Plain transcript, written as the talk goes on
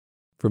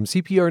From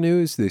CPR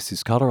News, this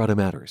is Colorado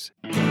Matters.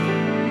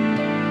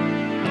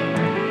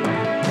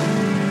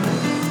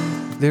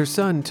 Their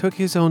son took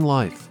his own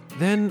life.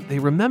 Then they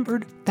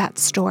remembered that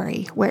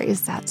story. Where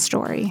is that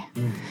story?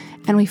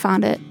 And we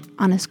found it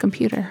on his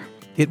computer.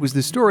 It was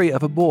the story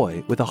of a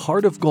boy with a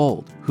heart of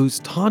gold who's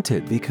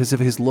taunted because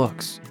of his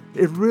looks.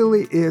 It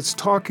really is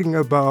talking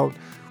about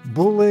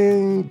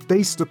bullying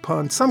based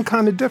upon some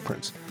kind of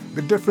difference.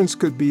 The difference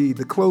could be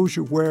the clothes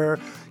you wear,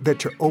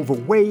 that you're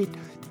overweight,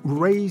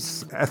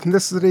 race,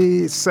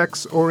 ethnicity,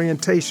 sex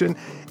orientation,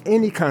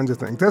 any kinds of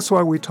thing. That's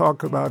why we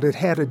talk about it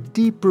had a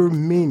deeper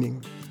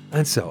meaning.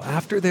 And so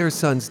after their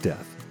son's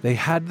death, they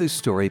had this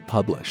story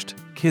published.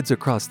 Kids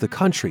across the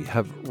country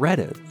have read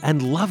it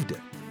and loved it.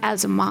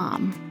 As a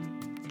mom,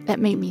 that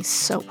made me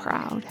so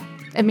proud.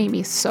 It made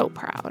me so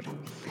proud.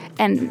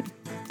 And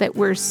that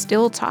we're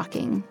still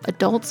talking,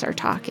 adults are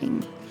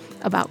talking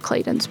about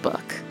Clayton's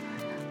book.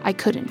 I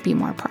couldn't be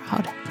more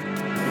proud.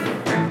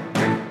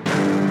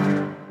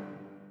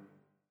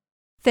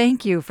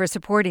 Thank you for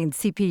supporting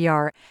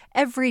CPR.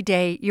 Every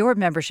day, your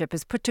membership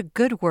is put to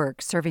good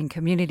work serving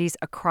communities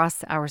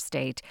across our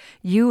state.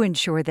 You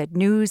ensure that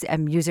news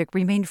and music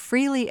remain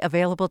freely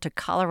available to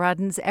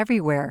Coloradans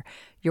everywhere.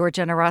 Your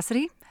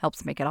generosity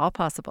helps make it all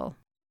possible.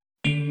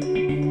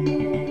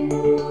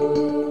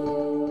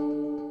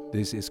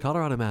 This is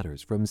Colorado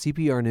Matters from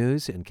CPR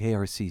News and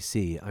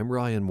KRCC. I'm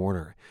Ryan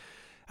Warner.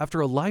 After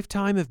a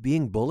lifetime of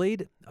being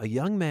bullied, a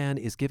young man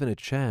is given a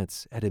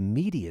chance at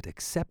immediate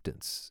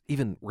acceptance,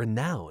 even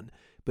renown,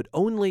 but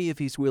only if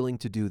he's willing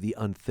to do the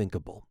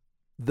unthinkable.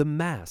 The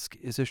Mask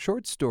is a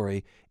short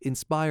story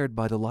inspired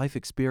by the life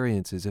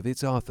experiences of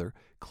its author,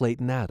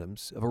 Clayton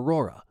Adams of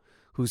Aurora,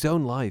 whose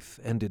own life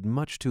ended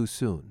much too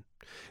soon.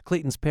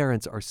 Clayton's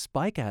parents are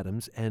Spike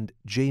Adams and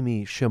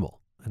Jamie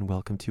Schimmel, and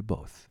welcome to you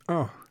both.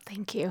 Oh,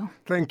 Thank you.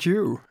 thank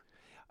you.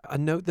 A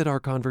note that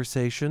our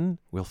conversation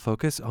will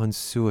focus on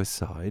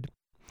suicide.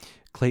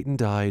 Clayton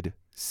died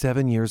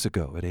 7 years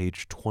ago at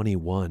age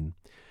 21.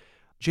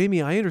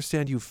 Jamie, I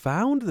understand you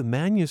found the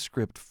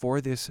manuscript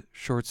for this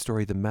short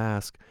story, The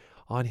Mask,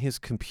 on his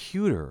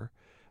computer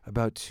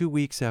about 2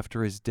 weeks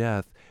after his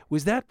death.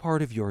 Was that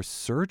part of your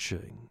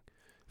searching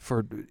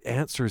for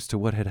answers to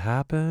what had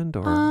happened?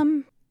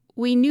 Or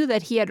We knew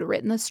that he had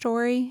written the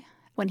story.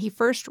 When he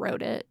first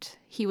wrote it,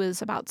 he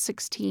was about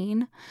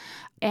 16,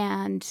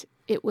 and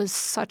it was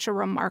such a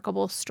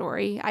remarkable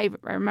story. I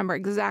remember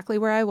exactly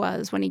where I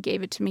was when he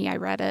gave it to me. I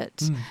read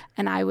it,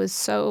 and I was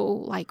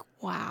so like,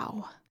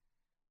 wow.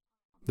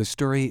 The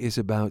story is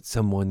about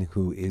someone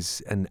who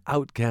is an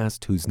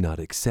outcast who's not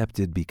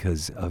accepted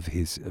because of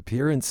his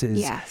appearances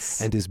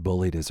Yes. and is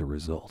bullied as a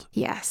result.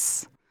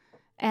 Yes.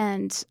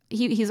 And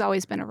he's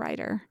always been a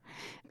writer.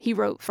 He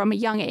wrote from a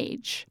young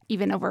age,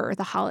 even over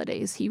the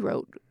holidays. He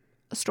wrote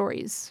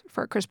stories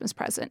for a Christmas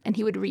present, and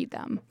he would read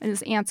them. And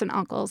his aunts and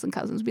uncles and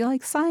cousins would be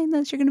like, sign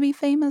this, you're going to be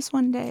famous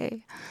one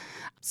day.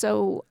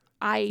 So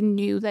I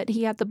knew that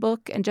he had the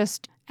book, and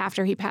just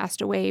after he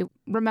passed away,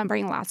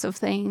 remembering lots of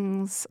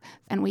things.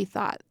 And we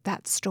thought,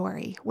 that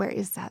story, where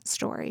is that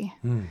story?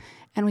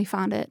 And we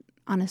found it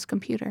on his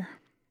computer.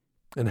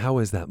 And how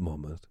was that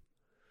moment?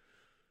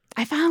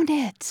 I found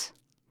it.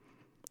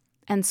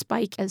 And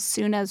Spike, as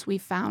soon as we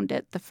found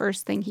it, the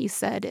first thing he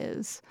said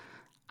is,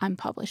 I'm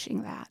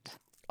publishing that.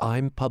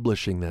 I'm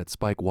publishing that.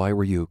 Spike, why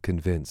were you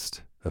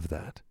convinced of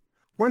that?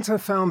 Once I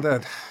found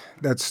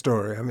that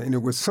story, I mean,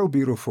 it was so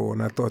beautiful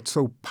and I thought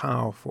so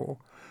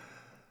powerful.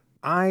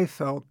 I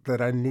felt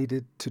that I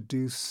needed to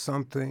do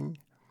something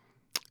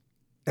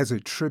as a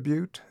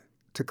tribute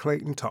to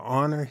Clayton, to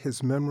honor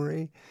his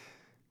memory,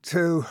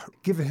 to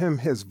give him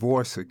his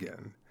voice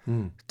again,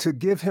 to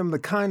give him the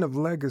kind of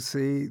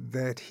legacy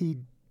that he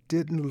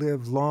didn't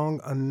live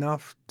long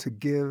enough to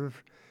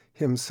give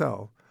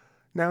himself.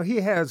 Now, he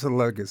has a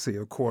legacy,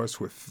 of course,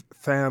 with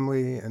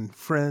family and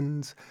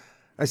friends.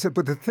 I said,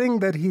 but the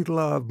thing that he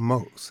loved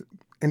most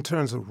in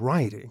terms of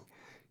writing,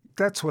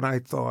 that's what I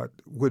thought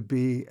would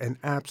be an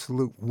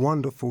absolute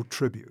wonderful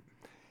tribute.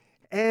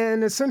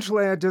 And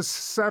essentially, I just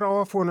set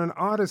off on an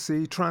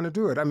odyssey trying to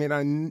do it. I mean,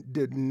 I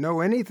didn't know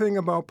anything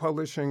about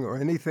publishing or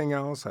anything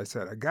else. I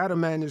said, I got a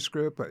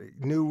manuscript. I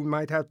knew we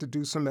might have to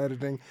do some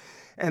editing.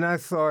 And I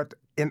thought,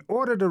 in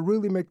order to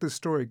really make the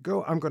story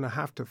go, I'm going to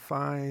have to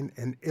find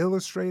an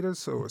illustrator.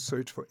 So I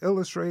searched for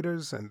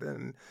illustrators and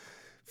then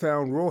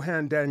found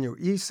Rohan Daniel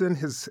Eason,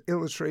 his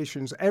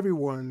illustrations.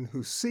 Everyone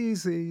who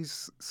sees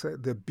these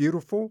said they're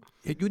beautiful.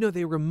 You know,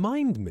 they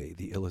remind me,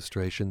 the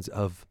illustrations,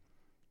 of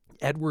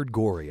Edward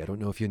Gorey. I don't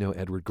know if you know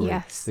Edward Gorey.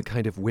 Yes. The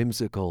kind of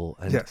whimsical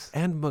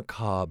and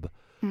macabre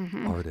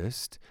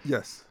artist.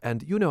 Yes.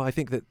 And, you know, I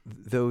think that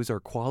those are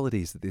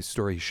qualities that this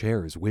story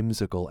shares,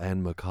 whimsical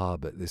and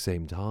macabre at the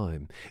same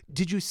time.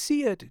 Did you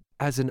see it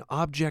as an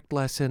object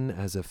lesson,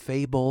 as a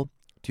fable?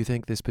 Do you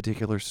think, this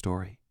particular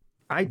story?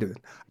 I did.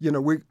 You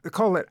know, we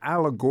call it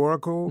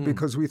allegorical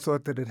because we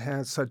thought that it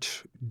had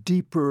such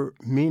deeper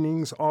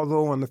meanings,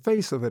 although on the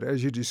face of it,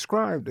 as you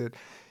described it,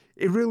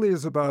 It really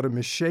is about a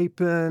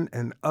misshapen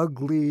and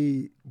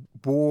ugly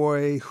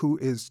boy who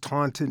is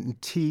taunted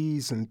and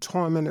teased and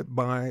tormented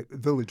by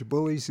village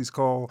bullies. He's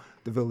called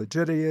the village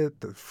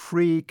idiot, the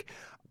freak,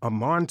 a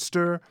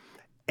monster,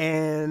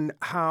 and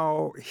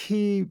how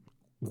he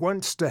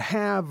wants to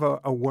have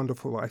a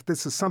wonderful life.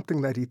 This is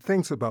something that he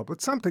thinks about,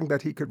 but something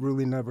that he could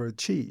really never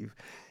achieve.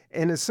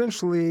 And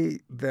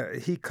essentially,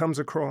 he comes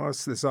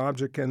across this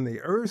object in the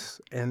earth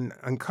and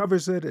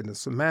uncovers it, and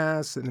it's a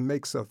mass, and it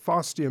makes a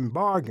Faustian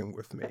bargain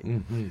with me.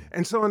 Mm-hmm.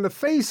 And so in the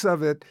face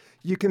of it,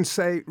 you can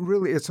say,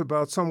 really, it's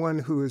about someone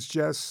who is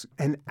just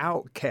an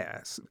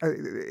outcast.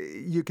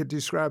 You could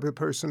describe a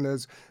person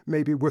as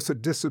maybe with a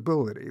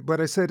disability.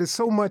 But I said it's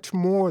so much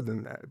more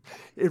than that.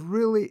 It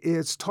really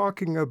is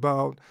talking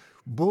about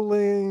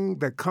bullying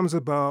that comes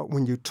about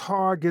when you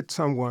target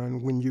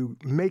someone, when you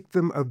make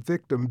them a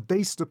victim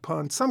based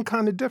upon some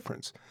kind of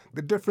difference.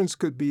 The difference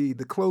could be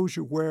the clothes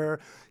you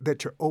wear,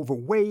 that you're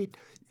overweight,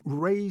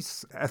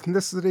 race,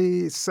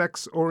 ethnicity,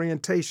 sex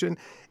orientation,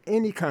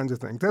 any kinds of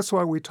thing. That's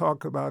why we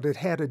talk about it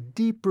had a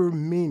deeper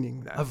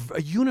meaning now.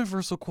 A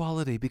universal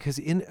quality, because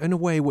in a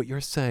way what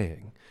you're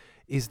saying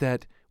is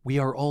that we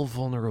are all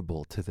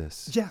vulnerable to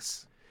this.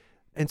 Yes.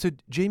 And so,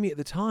 Jamie, at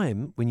the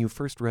time when you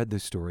first read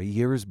this story,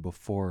 years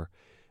before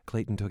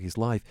Clayton took his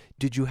life,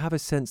 did you have a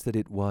sense that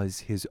it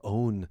was his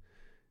own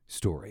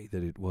story,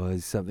 that it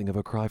was something of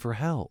a cry for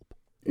help?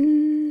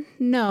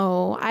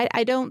 No,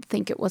 I don't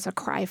think it was a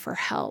cry for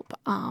help.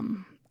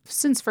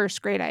 Since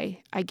first grade,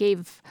 I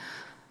gave,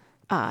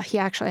 he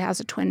actually has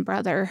a twin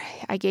brother,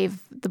 I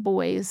gave the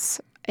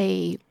boys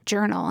a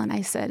journal, and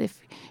I said,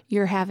 if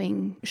you're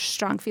having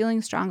strong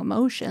feelings, strong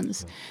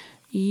emotions,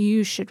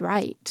 you should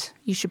write.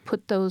 You should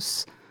put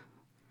those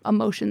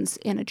emotions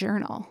in a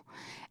journal.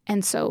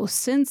 And so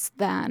since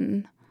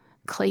then,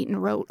 Clayton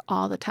wrote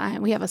all the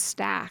time. We have a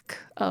stack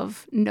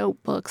of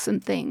notebooks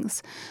and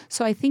things.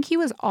 So I think he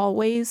was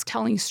always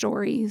telling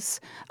stories.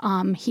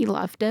 He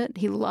loved it.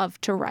 He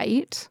loved to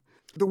write.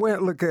 The way I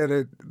look at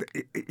it,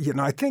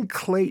 I think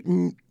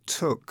Clayton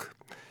took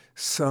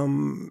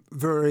some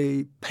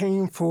very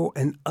painful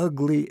and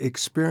ugly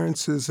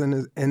experiences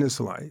in his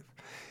life.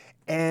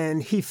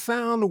 And he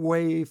found a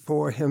way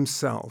for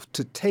himself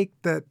to take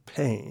that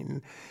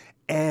pain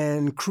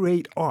and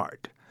create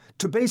art,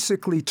 to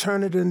basically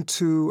turn it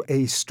into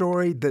a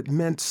story that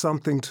meant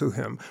something to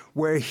him,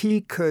 where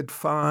he could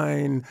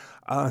find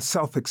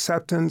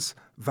self-acceptance,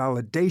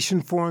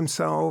 validation for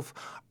himself,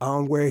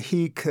 where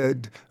he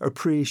could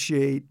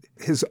appreciate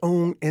his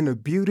own inner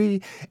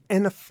beauty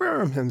and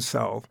affirm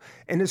himself.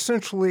 And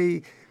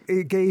essentially,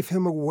 it gave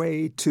him a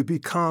way to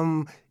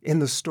become, in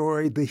the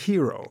story, the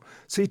hero.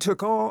 So he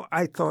took all,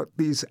 I thought,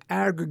 these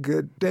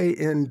aggregate day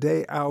in,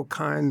 day out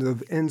kinds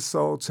of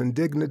insults,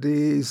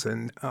 indignities,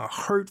 and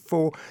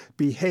hurtful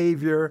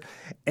behavior,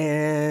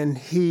 and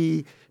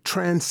he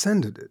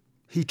transcended it.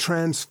 He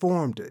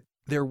transformed it.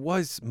 There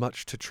was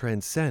much to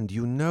transcend.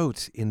 You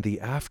note in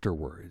the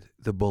afterword,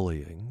 the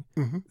bullying,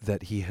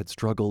 that he had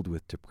struggled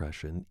with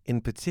depression,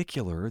 in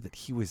particular that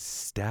he was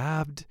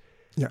stabbed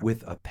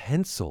with a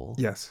pencil.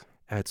 Yes.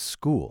 At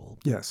school.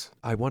 Yes.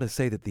 I want to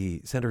say that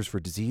the Centers for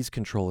Disease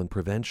Control and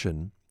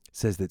Prevention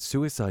says that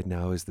suicide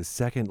now is the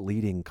second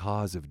leading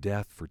cause of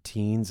death for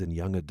teens and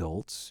young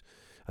adults.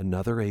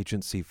 Another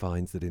agency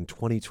finds that in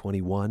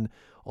 2021,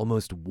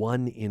 almost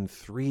 1 in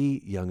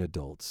 3 young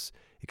adults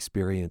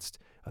experienced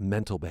a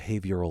mental,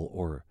 behavioral,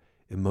 or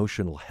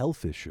emotional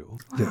health issue.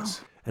 Wow.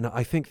 Yes. And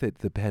I think that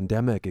the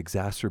pandemic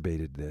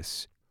exacerbated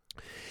this.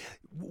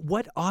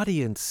 What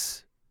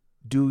audience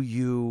do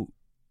you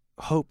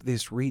hope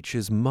this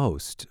reaches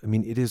most? I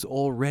mean, it has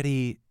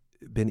already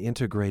been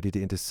integrated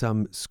into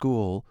some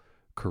school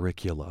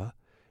curricula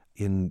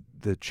in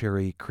the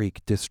Cherry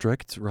Creek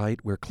district, right,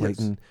 where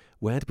Clayton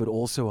went, but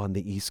also on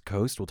the East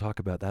Coast. We'll talk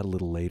about that a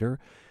little later.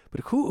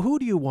 But who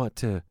do you want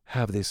to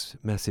have this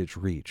message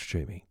reach,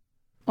 Jamie?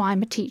 Well,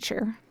 I'm a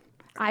teacher.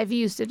 I've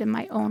used it in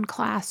my own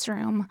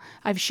classroom.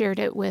 I've shared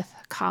it with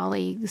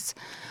colleagues.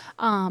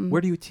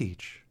 Where do you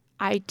teach?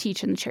 I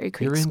teach in the Cherry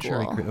Creek You're in School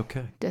Cherry Creek,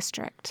 okay.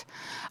 District.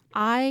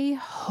 I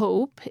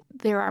hope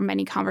there are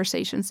many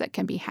conversations that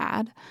can be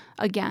had,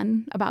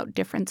 again, about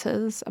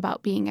differences,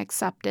 about being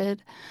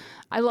accepted.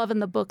 I love in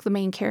the book the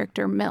main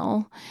character,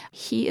 Mill.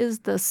 He is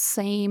the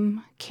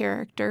same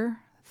character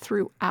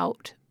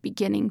throughout,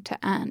 beginning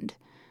to end.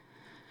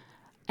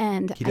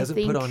 And he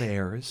doesn't put on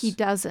airs. He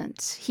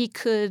doesn't. He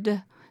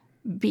could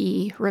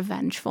be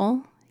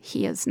revengeful.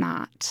 He is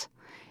not.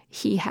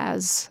 He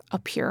has a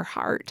pure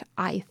heart.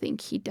 I think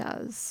he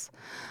does.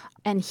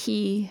 And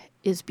he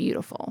is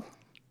beautiful.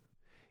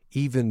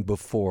 Even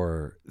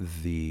before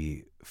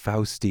the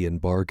Faustian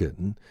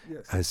bargain,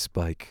 as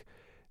Spike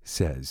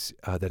says,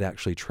 that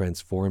actually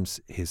transforms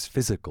his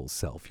physical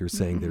self. You're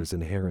saying there's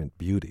inherent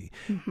beauty.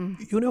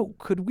 You know,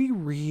 could we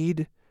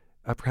read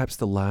perhaps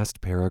the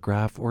last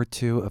paragraph or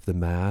two of The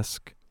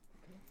Mask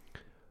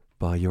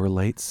by your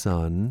late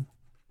son?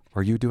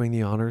 Are you doing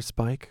the honors,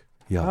 Spike?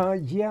 Yeah.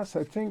 Yes,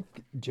 I think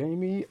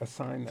Jamie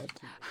assigned that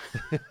to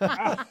me.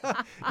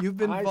 You've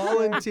been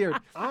volunteered.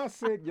 I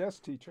said, yes,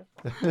 teacher.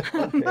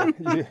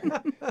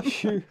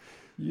 Okay,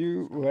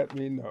 you let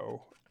me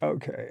know.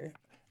 Okay.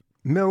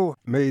 Mill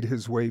made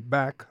his way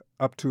back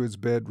up to his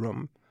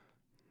bedroom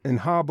and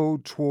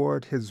hobbled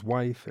toward his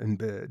wife in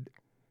bed.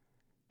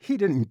 He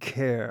didn't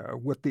care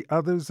what the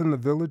others in the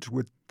village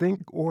would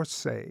think or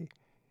say.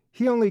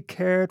 He only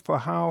cared for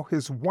how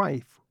his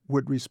wife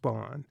would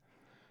respond.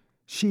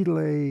 She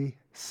lay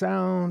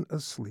sound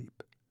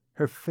asleep,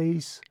 her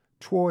face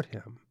toward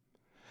him.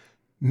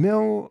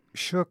 Mill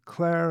shook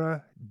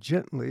Clara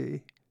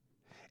gently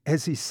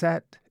as he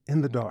sat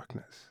in the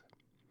darkness.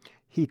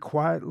 He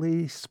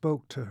quietly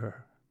spoke to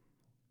her.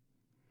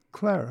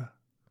 "Clara,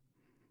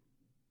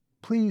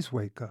 please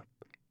wake up.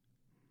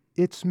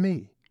 It's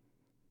me,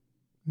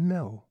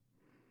 Mill."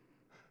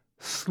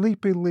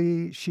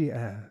 Sleepily, she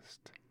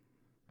asked,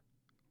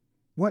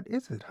 "What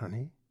is it,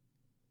 honey?"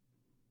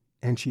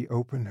 And she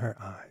opened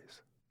her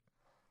eyes.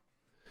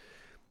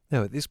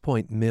 Now, at this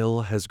point,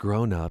 Mill has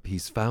grown up.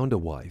 He's found a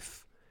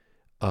wife,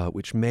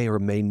 which may or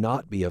may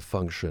not be a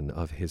function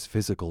of his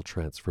physical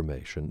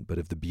transformation, but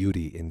of the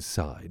beauty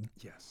inside.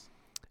 Yes.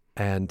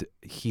 And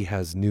he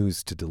has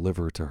news to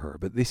deliver to her.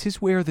 But this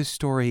is where the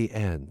story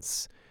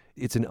ends.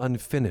 It's an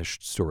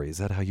unfinished story. Is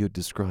that how you'd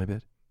describe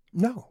it?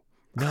 No.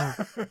 No.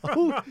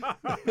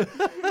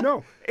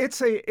 No,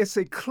 it's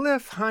a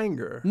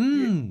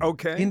cliffhanger.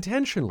 Okay.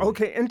 Intentionally.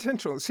 Okay,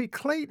 intentional. See,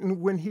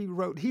 Clayton, when he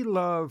wrote, he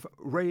loved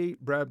Ray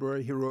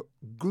Bradbury. He wrote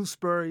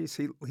Gooseberries.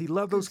 He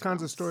loved those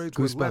kinds of stories.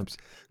 Goosebumps.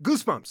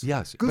 Goosebumps.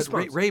 Yes. Goosebumps.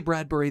 But Ray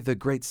Bradbury, the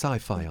great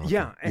sci-fi author.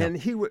 Yeah, and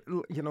he would,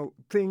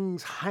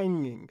 things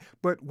hanging.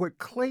 But what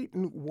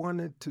Clayton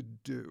wanted to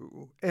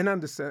do, and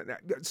understand,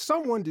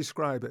 someone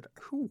described it.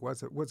 Who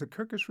was it? Was it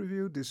Kirkus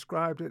Review?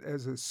 Described it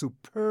as a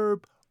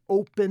superb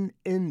open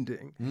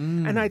ending.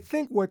 And I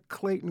think what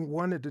Clayton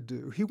wanted to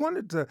do, he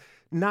wanted to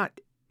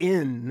not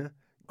end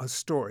a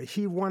story.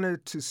 He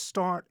wanted to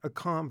start a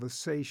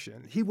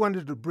conversation. He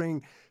wanted to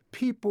bring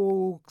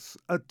people's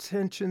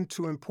attention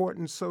to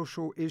important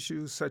social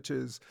issues such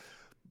as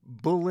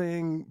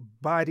bullying,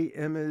 body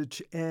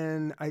image,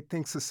 and I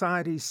think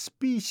society's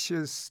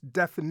specious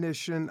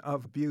definition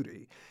of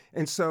beauty.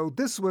 And so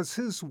this was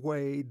his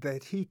way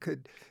that he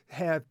could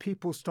have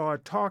people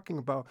start talking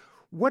about,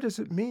 what does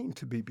it mean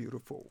to be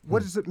beautiful?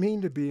 What does it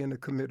mean to be in a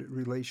committed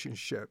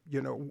relationship?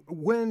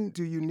 When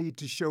do you need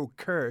to show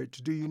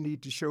courage? Do you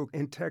need to show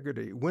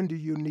integrity? When do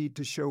you need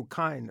to show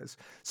kindness?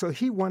 So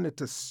he wanted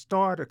to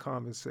start a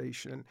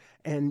conversation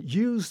and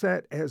use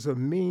that as a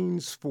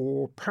means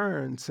for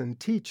parents and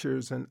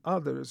teachers and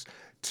others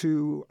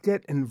to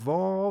get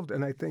involved.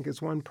 And I think,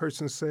 as one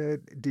person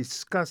said,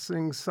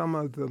 discussing some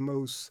of the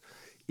most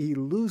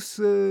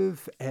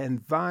elusive and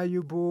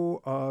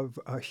valuable of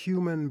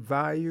human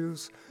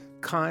values: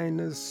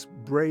 kindness,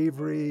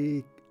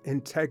 bravery,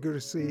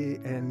 integrity,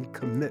 and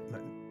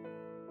commitment.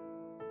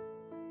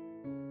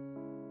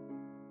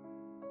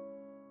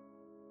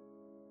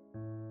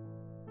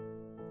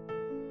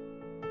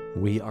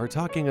 We are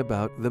talking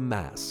about The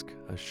Mask,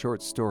 a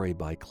short story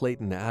by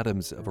Clayton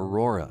Adams of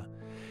Aurora.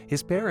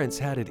 His parents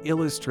had it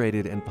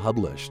illustrated and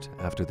published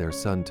after their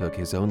son took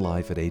his own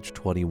life at age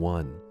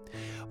 21.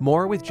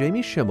 More with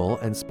Jamie Schimmel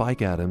and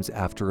Spike Adams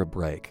after a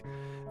break.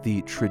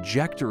 The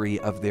trajectory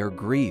of their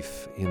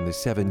grief in the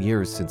 7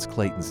 years since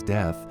Clayton's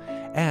death,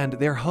 and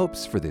their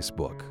hopes for this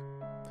book.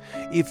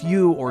 If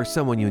you or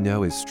someone you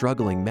know is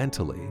struggling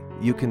mentally,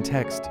 you can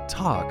text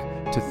TALK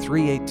to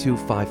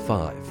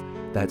 38255.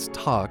 That's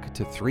TALK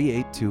to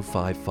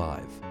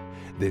 38255.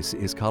 This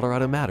is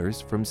Colorado Matters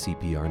from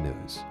CPR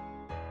News.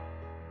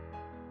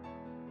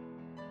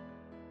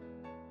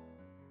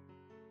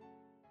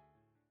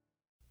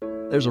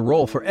 There's a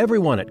role for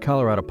everyone at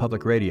Colorado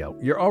Public Radio.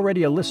 You're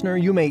already a listener.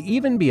 You may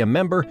even be a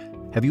member.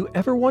 Have you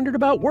ever wondered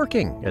about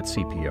working at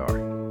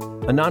CPR?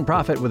 A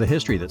nonprofit with a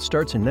history that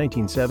starts in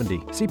 1970,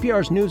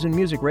 CPR's news and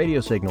music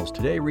radio signals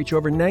today reach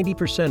over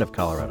 90% of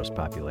Colorado's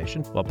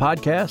population, while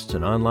podcasts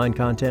and online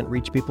content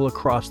reach people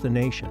across the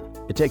nation.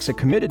 It takes a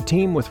committed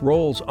team with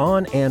roles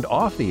on and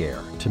off the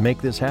air to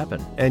make this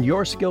happen, and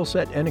your skill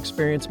set and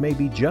experience may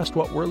be just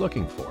what we're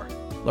looking for.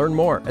 Learn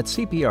more at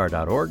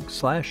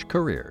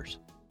cpr.org/careers.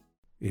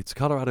 It's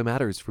Colorado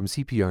Matters from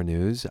CPR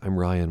News. I'm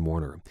Ryan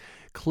Warner.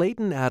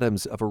 Clayton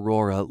Adams of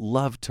Aurora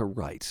loved to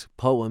write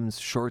poems,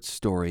 short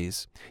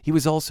stories. He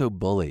was also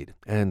bullied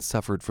and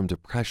suffered from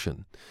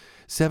depression.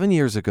 7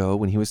 years ago,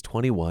 when he was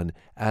 21,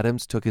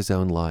 Adams took his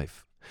own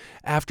life.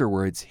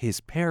 Afterwards,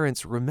 his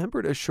parents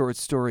remembered a short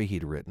story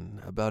he'd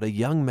written about a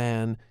young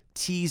man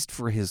teased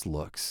for his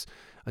looks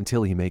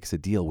until he makes a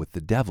deal with the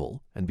devil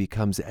and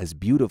becomes as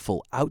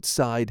beautiful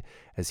outside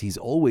as he's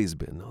always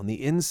been on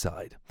the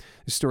inside.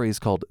 The story is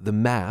called The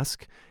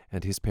Mask,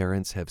 and his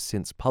parents have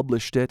since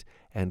published it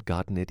and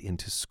gotten it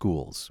into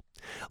schools.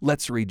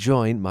 Let's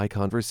rejoin my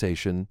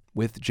conversation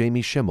with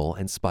Jamie Schimmel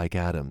and Spike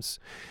Adams.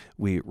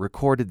 We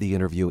recorded the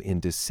interview in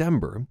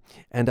December,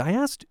 and I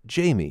asked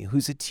Jamie,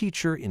 who's a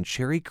teacher in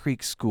Cherry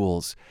Creek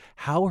schools,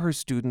 how her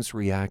students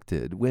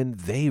reacted when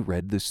they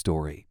read the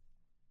story.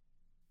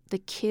 The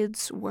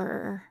kids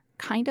were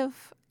kind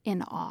of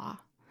in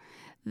awe.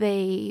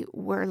 They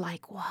were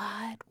like,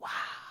 what?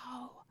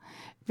 Wow.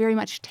 Very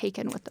much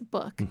taken with the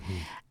book. Mm-hmm.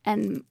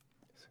 And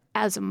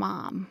as a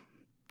mom,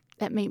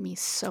 that made me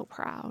so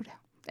proud.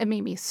 It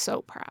made me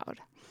so proud.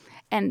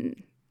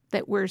 And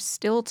that we're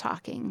still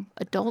talking,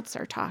 adults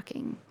are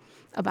talking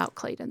about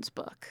Clayton's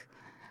book.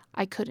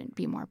 I couldn't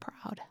be more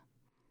proud.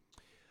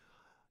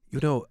 You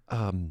know,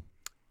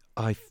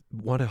 I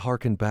want to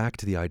hearken back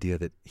to the idea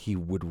that he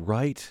would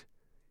write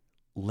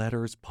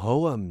letters,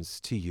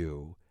 poems to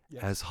you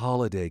as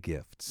holiday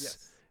gifts.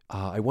 Yes.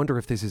 I wonder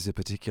if this is a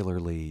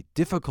particularly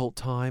difficult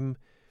time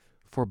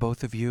for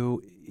both of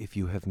you, if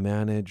you have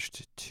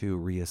managed to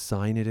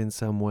reassign it in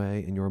some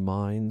way in your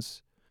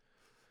minds.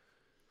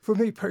 For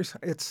me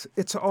personally,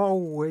 it's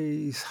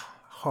always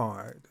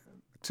hard,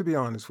 to be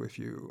honest with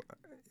you.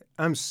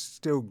 I'm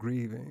still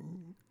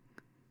grieving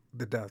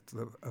the death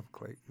of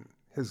Clayton,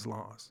 his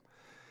loss.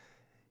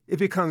 It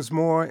becomes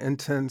more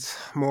intense,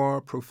 more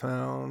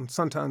profound,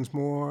 sometimes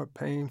more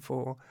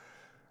painful.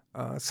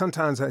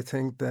 Sometimes I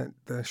think that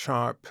the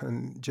sharp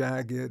and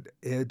jagged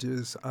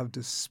edges of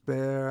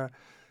despair,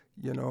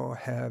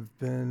 have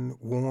been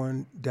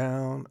worn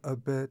down a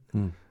bit.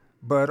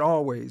 But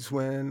always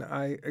when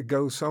I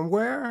go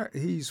somewhere,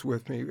 he's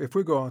with me. If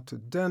we go out to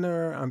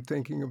dinner, I'm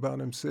thinking about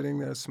him sitting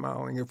there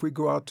smiling. If we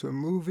go out to a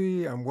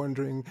movie, I'm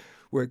wondering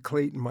what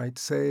Clayton might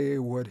say,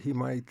 what he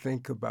might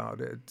think about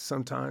it.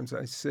 Sometimes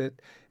I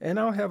sit and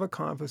I'll have a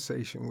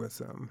conversation with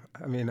him.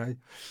 I mean,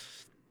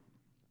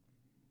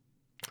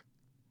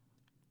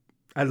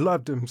 I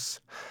loved him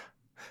so.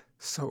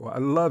 I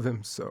love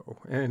him so.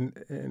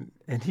 And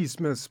he's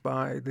missed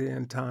by the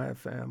entire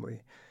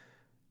family.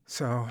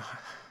 So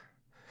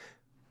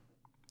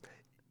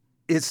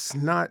it's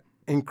not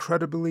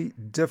incredibly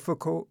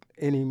difficult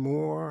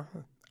anymore.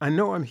 I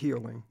know I'm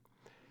healing.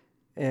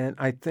 And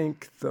I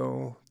think,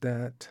 though,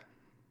 that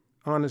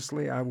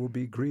honestly, I will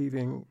be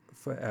grieving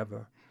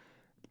forever.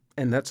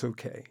 And that's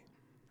okay.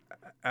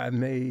 I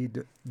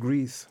made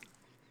grief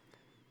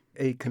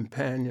a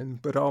companion,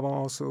 but I've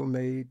also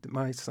made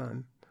my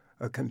son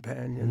a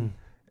companion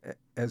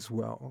as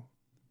well.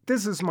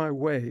 This is my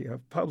way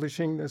of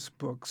publishing this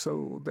book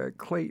so that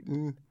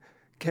Clayton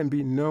can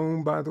be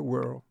known by the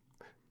world,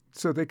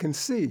 so they can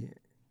see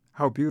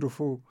how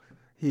beautiful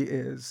he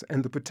is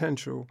and the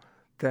potential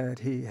that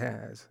he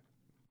has.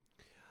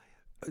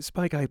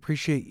 Spike, I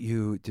appreciate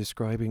you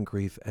describing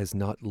grief as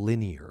not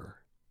linear,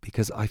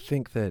 because I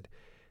think that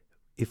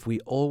if we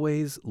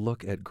always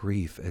look at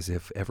grief as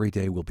if every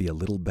day will be a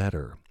little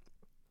better,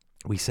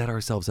 we set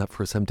ourselves up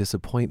for some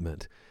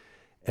disappointment,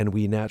 and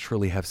we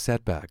naturally have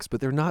setbacks. But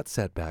they're not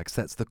setbacks.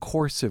 That's the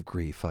course of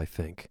grief, I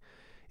think,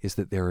 is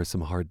that there are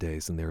some hard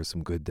days and there are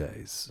some good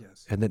days.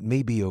 Yes. And that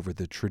maybe over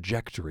the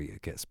trajectory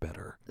it gets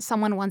better.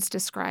 Someone once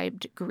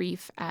described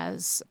grief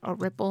as a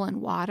ripple in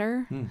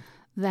water,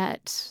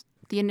 that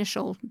the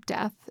initial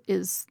death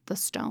is the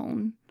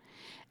stone,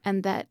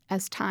 and that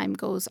as time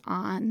goes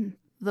on,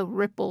 the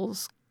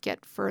ripples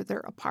get further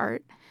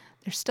apart.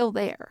 They're still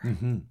there.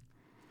 Mm-hmm.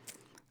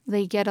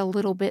 They get a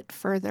little bit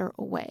further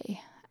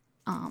away.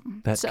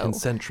 That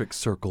concentric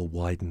circle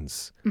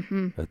widens.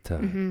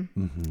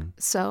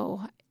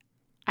 So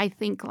I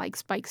think, like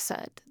Spike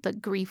said, the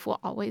grief will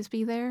always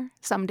be there.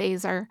 Some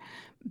days are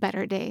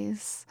better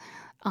days.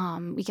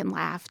 We can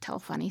laugh, tell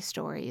funny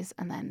stories,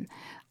 and then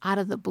out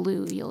of the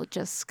blue, you'll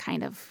just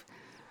kind of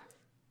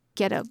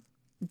get a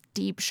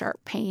deep, sharp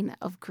pain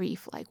of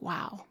grief, like,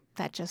 wow,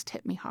 that just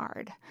hit me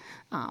hard.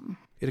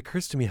 It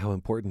occurs to me how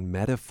important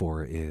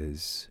metaphor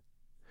is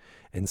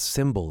and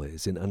symbol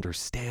is in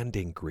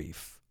understanding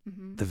grief.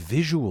 Mm-hmm. The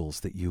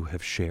visuals that you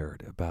have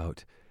shared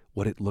about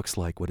what it looks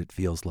like, what it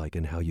feels like,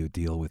 and how you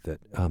deal with it,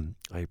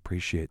 I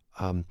appreciate.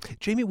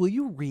 Jamie, will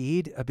you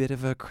read a bit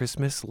of a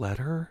Christmas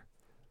letter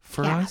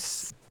for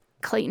us?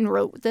 Clayton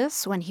wrote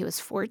this when he was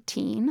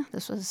 14.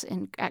 This was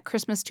at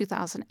Christmas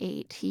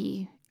 2008.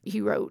 He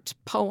wrote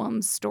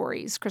poems,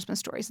 stories, Christmas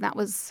stories, and that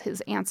was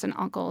his aunts and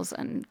uncles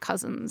and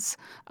cousins'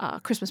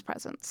 Christmas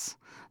presents.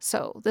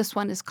 So this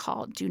one is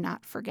called Do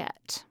Not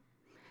Forget.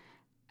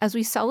 As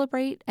we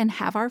celebrate and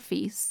have our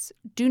feasts,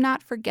 do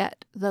not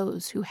forget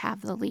those who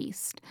have the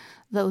least,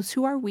 those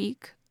who are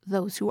weak,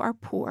 those who are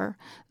poor,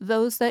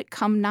 those that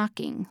come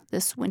knocking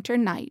this winter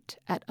night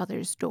at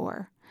others'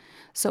 door.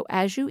 So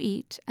as you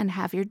eat and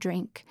have your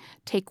drink,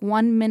 take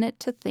 1 minute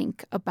to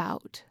think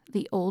about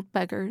the old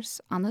beggars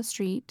on the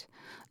street,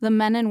 the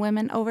men and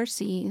women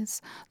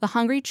overseas, the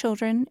hungry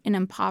children in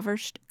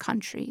impoverished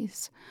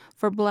countries.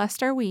 For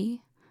blessed are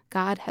we,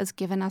 God has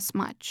given us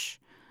much.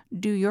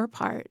 Do your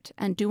part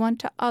and do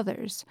unto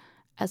others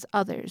as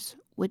others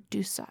would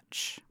do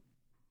such.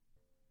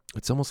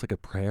 It's almost like a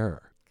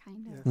prayer.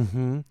 Kind of.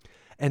 Mm-hmm.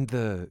 And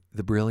the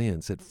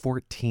brilliance at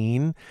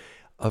 14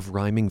 of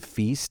rhyming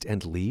feast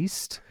and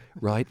least.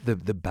 right?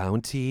 The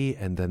bounty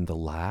and then the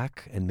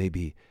lack, and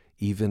maybe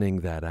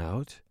evening that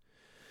out.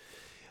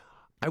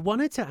 I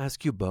wanted to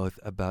ask you both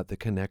about the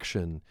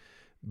connection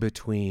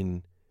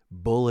between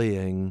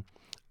bullying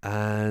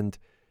and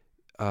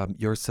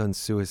your son's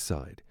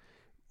suicide.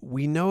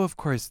 We know, of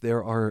course,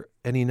 there are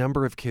any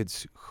number of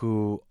kids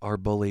who are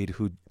bullied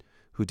who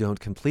don't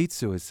complete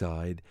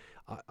suicide.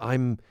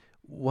 I'm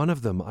one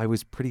of them. I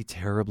was pretty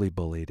terribly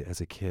bullied as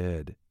a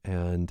kid,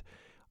 and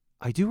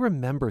I do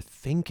remember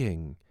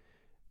thinking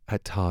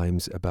at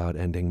times about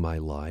ending my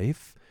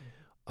life,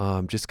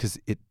 just because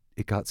it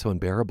got so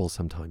unbearable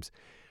sometimes.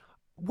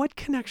 What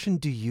connection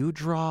do you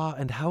draw,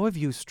 and how have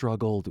you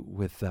struggled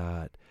with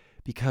that?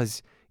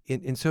 Because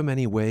in so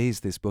many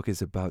ways, this book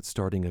is about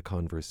starting a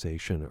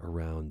conversation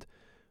around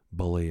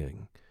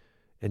bullying.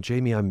 And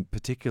Jamie, I'm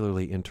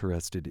particularly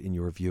interested in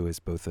your view as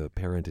both a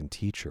parent and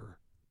teacher.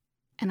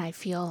 And I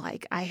feel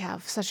like I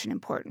have such an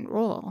important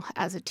role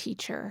as a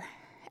teacher,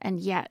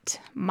 and yet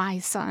my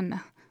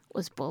son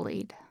was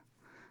bullied.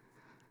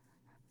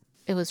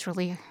 It was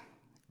really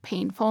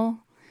painful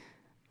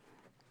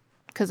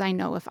because I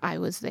know if I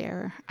was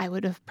there, I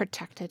would have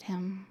protected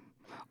him,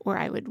 or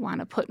I would want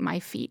to put my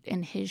feet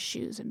in his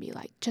shoes and be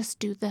like, just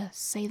do this,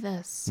 say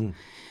this,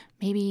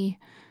 maybe,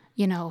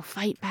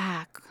 fight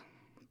back.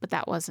 But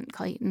that wasn't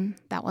Clayton.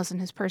 That wasn't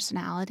his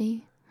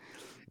personality.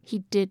 He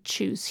did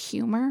choose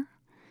humor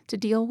to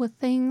deal with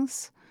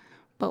things.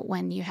 But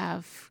when you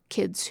have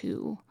kids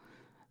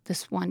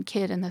this one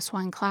kid in this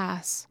one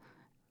class,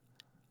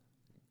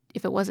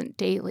 if it wasn't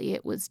daily,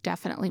 it was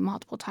definitely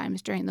multiple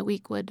times during the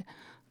week, would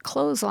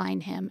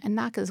clothesline him and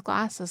knock his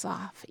glasses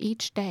off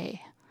each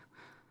day.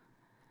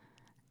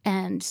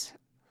 And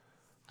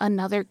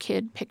another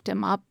kid picked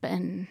him up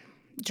and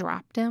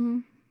dropped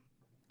him,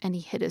 and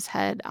he hit his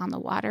head on the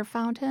water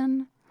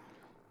fountain.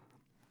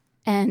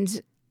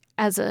 And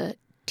as a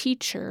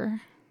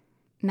teacher,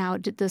 now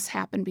did this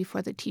happen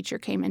before the teacher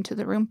came into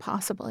the room?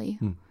 Possibly.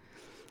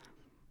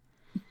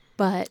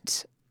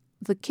 But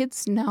the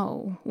kids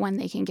know when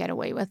they can get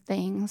away with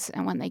things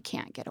and when they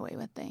can't get away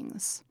with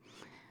things.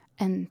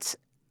 And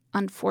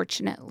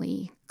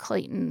unfortunately,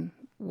 Clayton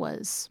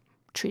was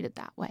treated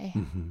that way.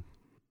 Mm-hmm.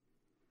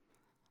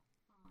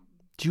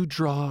 Do you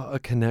draw a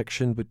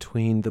connection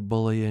between the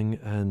bullying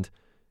and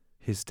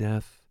his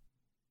death?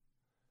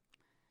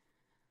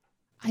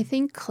 I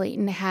think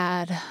Clayton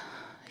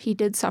he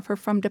did suffer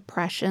from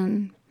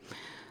depression.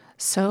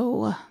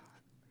 So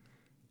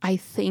I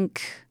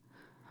think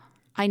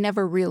I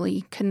never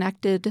really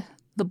connected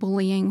the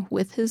bullying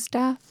with his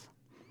death.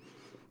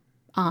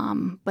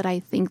 But I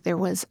think there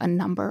was a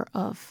number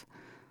of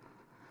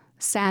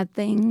sad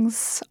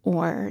things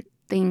or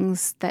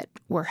things that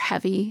were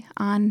heavy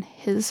on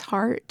his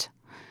heart.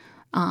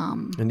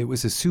 And it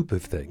was a soup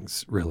of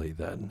things, really,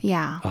 then.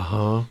 Yeah.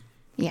 Uh-huh.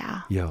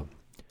 Yeah. Yeah.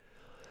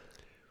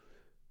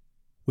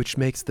 Which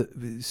makes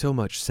so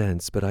much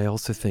sense, but I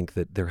also think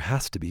that there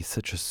has to be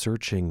such a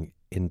searching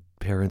in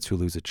parents who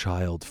lose a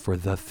child for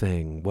the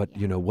thing.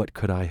 What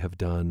could I have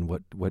done?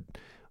 What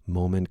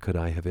moment could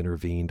I have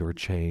intervened or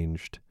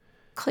changed?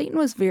 Clayton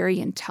was very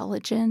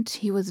intelligent.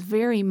 He was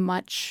very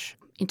much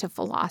into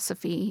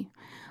philosophy,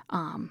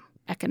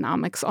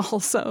 economics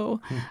also.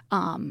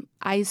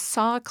 I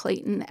saw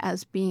Clayton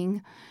as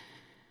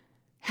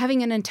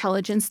having an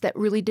intelligence that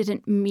really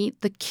didn't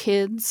meet the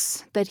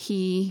kids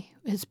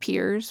his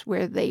peers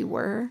where they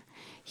were.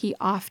 He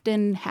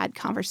often had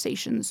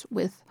conversations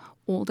with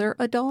older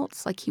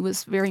adults, like he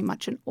was very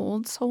much an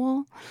old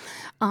soul.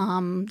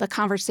 The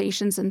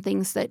conversations and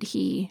things that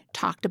he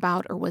talked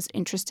about or was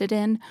interested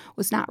in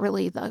was not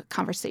really the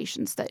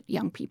conversations that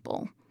young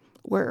people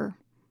were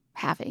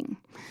having.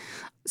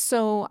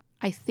 So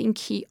I think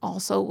he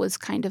also was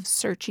kind of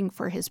searching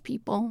for his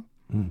people.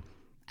 And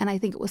I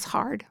think it was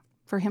hard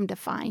for him to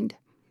find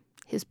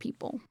his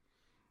people.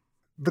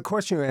 The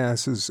question you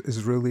asked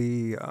is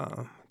really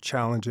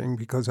challenging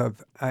because I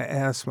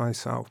asked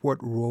myself what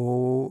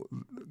role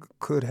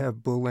could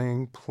have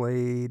bullying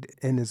played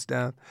in his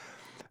death.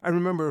 I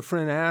remember a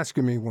friend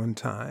asking me one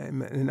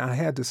time, and I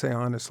had to say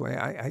honestly,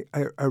 I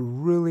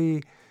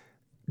really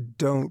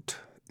don't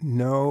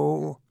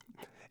know.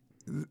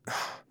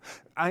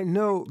 I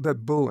know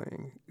that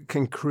bullying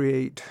can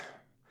create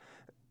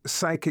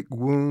psychic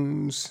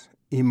wounds,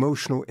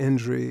 emotional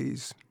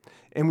injuries.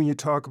 And when you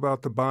talk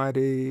about the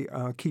body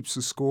keeps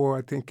the score,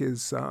 I think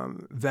is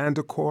Van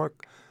der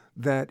Kolk,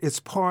 that it's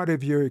part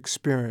of your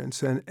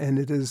experience and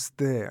it is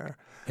there.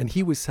 And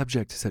he was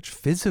subject to such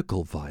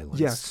physical violence.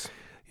 Yes.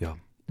 Yeah.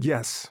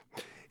 Yes.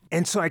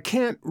 And so I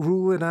can't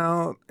rule it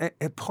out.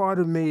 A part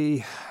of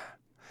me,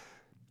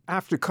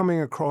 after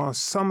coming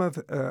across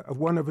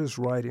one of his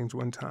writings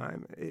one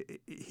time,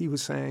 he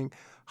was saying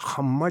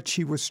how much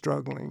he was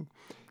struggling.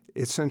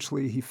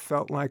 Essentially, he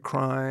felt like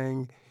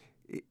crying.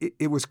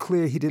 It was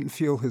clear he didn't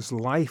feel his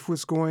life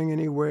was going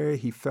anywhere.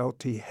 He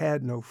felt he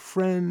had no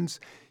friends.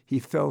 He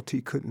felt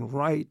he couldn't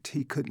write.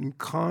 He couldn't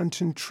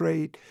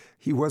concentrate.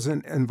 He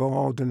wasn't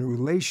involved in a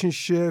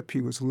relationship. He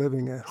was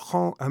living at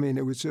home. I mean,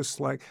 it was just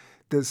like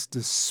this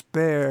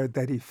despair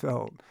that he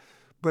felt.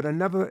 But I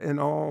never, in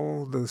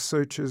all the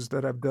searches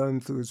that I've done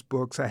through his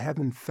books, I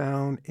haven't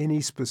found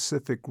any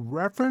specific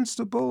reference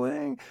to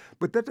bullying,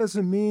 but that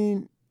doesn't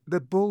mean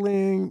that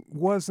bullying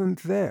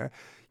wasn't there.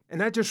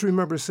 And I just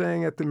remember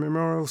saying at the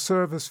memorial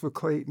service for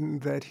Clayton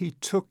that he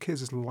took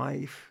his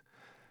life,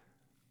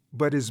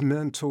 but his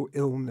mental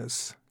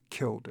illness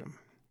killed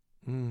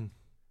him.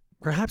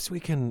 Perhaps we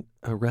can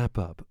wrap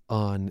up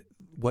on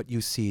what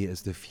you see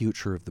as the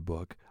future of the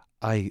book.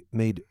 I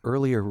made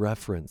earlier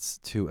reference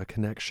to a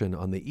connection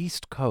on the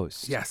East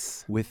Coast.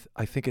 Yes. With,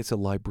 I think it's a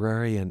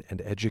librarian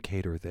and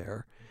educator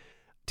there.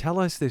 Tell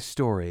us this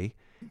story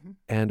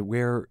and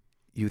where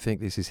you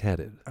think this is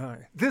headed.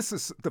 This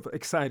is the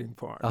exciting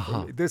part.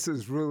 This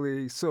is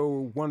really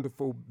so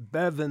wonderful.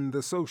 Bevan,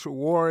 the social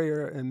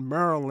warrior in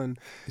Maryland.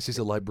 This is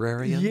a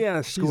librarian?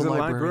 Yes, she's School a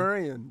librarian?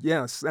 librarian.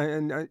 Yes,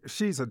 and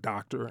she's a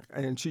doctor.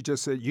 And she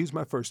just said, use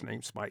my first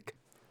name, Spike.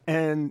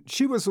 And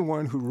she was the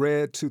one who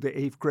read to the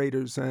 8th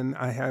graders, and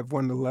I have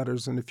one of the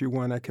letters, and if you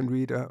want, I can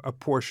read a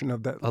portion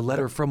of that. A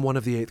letter from one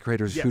of the 8th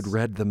graders Yes. who'd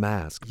read The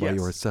Mask by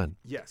your son.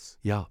 Yes.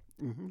 Yeah.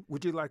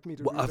 Would you like me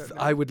to read that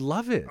now? I would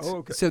love it. Oh,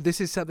 okay. So this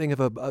is something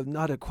of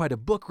not quite a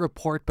book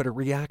report, but a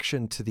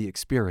reaction to the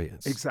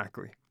experience.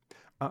 Exactly.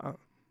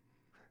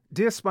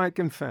 Dear Spike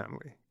and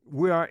family,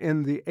 we are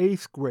in the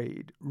 8th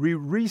grade. We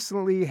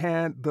recently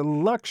had the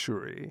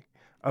luxury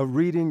of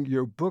reading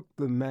your book,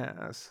 The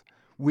Mask.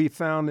 We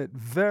found it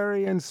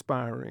very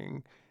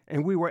inspiring,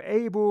 and we were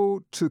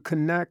able to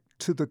connect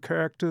to the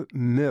character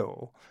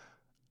Mill.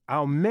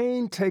 Our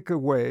main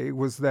takeaway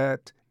was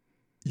that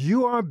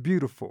you are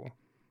beautiful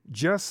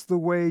just the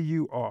way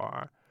you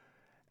are,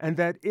 and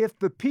that if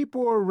the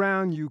people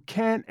around you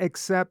can't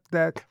accept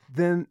that,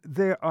 then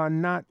they are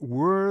not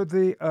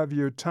worthy of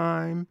your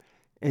time,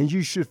 and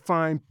you should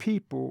find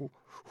people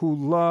who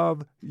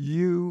love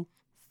you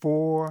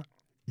for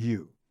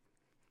you.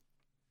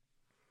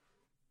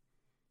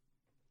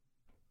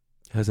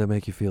 How does that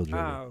make you feel,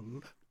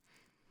 Jamie?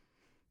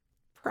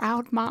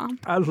 Proud mom.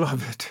 I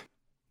love it.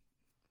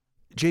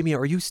 Jamie,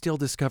 are you still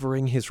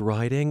discovering his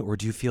writing, or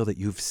do you feel that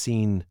you've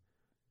seen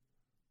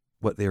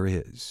what there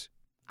is?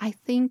 I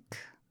think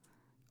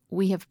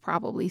we have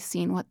probably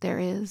seen what there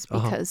is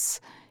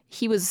because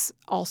he was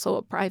also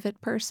a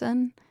private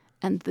person,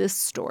 and this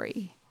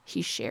story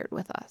he shared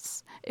with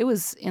us. It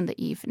was in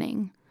the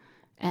evening,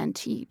 and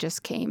he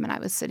just came, and I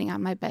was sitting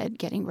on my bed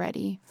getting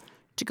ready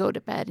to go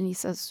to bed, and he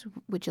says,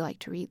 would you like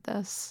to read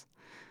this?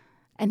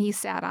 And he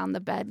sat on the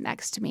bed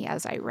next to me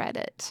as I read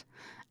it,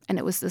 and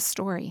it was this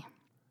story.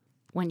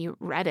 When you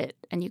read it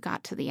and you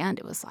got to the end,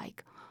 it was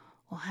like,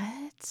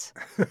 what?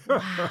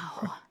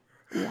 Wow.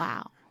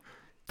 Wow.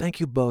 Thank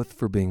you both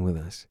for being with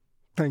us.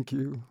 Thank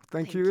you.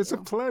 Thank you. It's a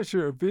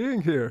pleasure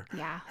being here.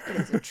 Yeah, it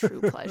is a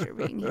true pleasure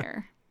being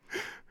here.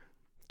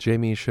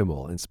 Jamie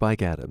Schimmel and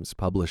Spike Adams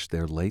published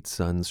their late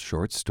son's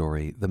short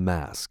story, The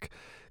Mask.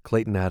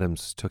 Clayton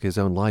Adams took his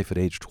own life at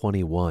age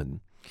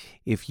 21.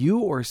 If you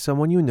or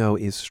someone you know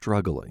is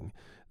struggling,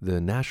 the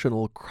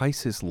National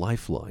Crisis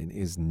Lifeline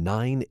is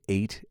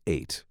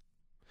 988.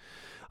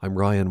 I'm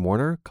Ryan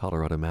Warner.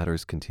 Colorado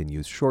Matters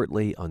continues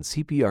shortly on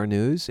CPR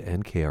News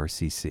and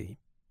KRCC.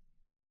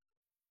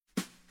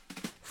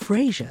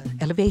 Fraser,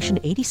 elevation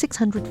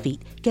 8,600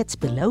 feet, gets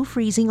below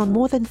freezing on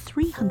more than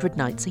 300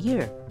 nights a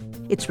year.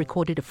 It's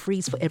recorded a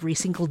freeze for every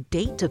single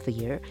date of the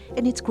year,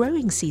 and its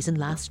growing season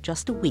lasts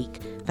just a week,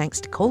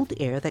 thanks to cold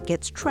air that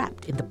gets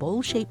trapped in the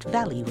bowl-shaped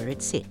valley where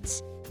it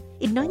sits.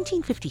 In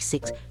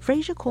 1956,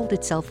 Fraser called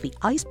itself the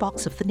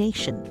Icebox of the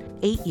Nation,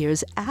 8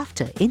 years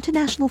after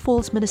International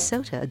Falls,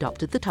 Minnesota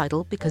adopted the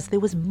title because there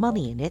was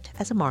money in it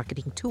as a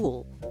marketing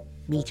tool.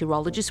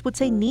 Meteorologists would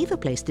say neither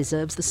place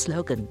deserves the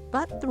slogan,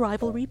 but the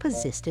rivalry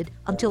persisted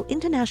until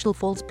International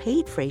Falls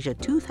paid Fraser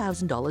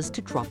 $2,000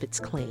 to drop its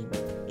claim.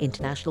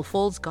 International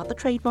Falls got the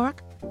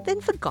trademark,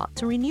 then forgot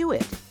to renew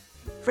it.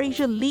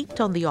 Fraser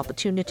leaped on the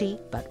opportunity,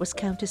 but was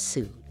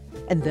countersued.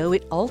 And though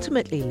it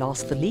ultimately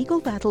lost the legal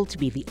battle to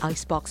be the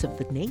Icebox of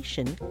the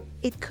Nation,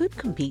 it could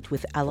compete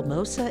with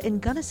Alamosa and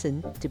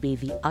Gunnison to be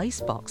the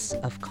Icebox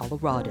of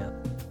Colorado.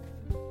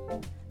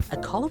 A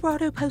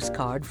Colorado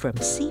postcard from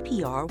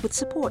CPR with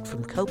support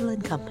from Coble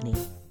 & Company.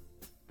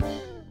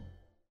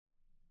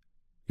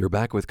 You're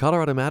back with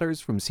Colorado Matters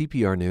from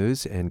CPR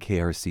News and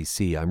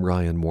KRCC. I'm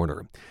Ryan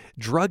Warner.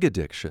 Drug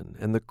addiction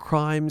and the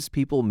crimes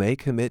people may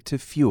commit to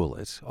fuel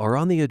it are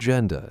on the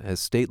agenda as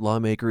state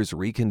lawmakers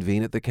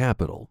reconvene at the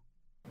Capitol.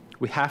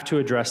 We have to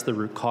address the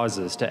root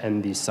causes to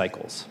end these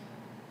cycles.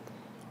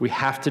 We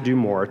have to do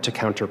more to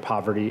counter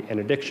poverty and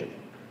addiction.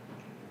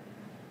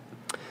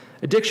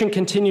 Addiction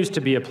continues to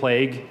be a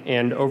plague,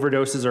 and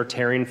overdoses are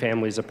tearing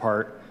families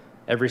apart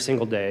every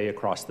single day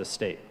across the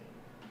state.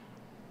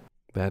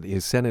 That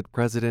is Senate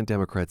President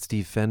Democrat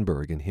Steve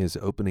Fenberg in his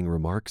opening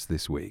remarks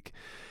this week.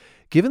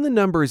 Given the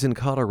numbers in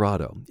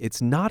Colorado,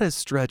 it's not a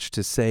stretch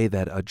to say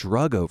that a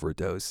drug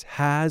overdose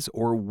has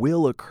or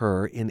will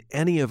occur in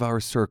any of our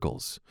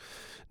circles.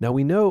 Now,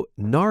 we know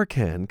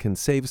Narcan can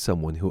save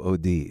someone who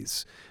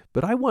ODs,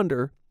 but I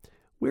wonder,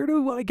 Where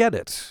do I get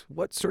it?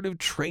 What sort of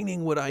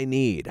training would I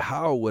need?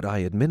 How would I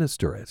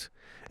administer it?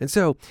 And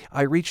so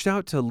I reached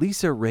out to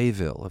Lisa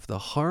Rayville of the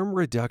Harm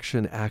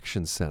Reduction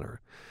Action Center.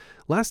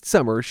 Last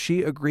summer,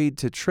 she agreed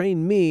to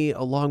train me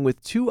along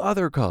with 2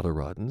 other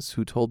Coloradans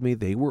who told me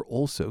they were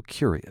also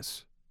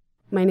curious.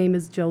 My name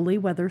is Jolie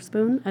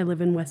Weatherspoon. I live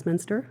in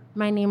Westminster.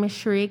 My name is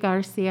Cherie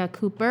Garcia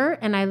Cooper,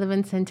 and I live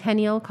in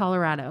Centennial,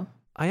 Colorado.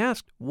 I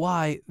asked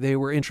why they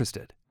were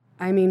interested.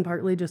 I mean,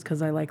 partly just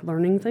because I like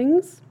learning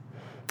things,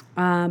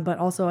 but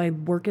also I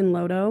work in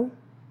Lodo,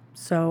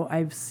 so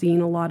I've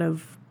seen a lot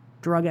of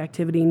drug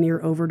activity near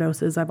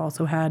overdoses. I've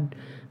also had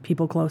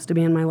people close to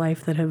me in my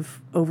life that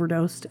have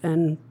overdosed,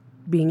 and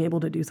being able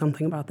to do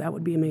something about that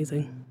would be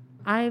amazing.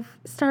 I've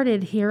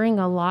started hearing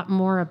a lot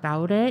more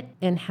about it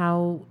and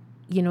how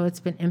it's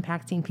been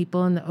impacting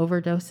people in the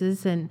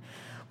overdoses and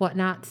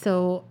whatnot.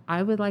 So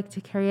I would like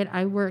to carry it.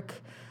 I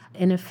work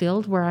in a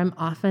field where I'm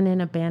often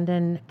in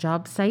abandoned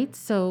job sites.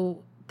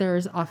 So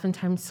there's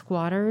oftentimes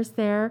squatters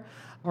there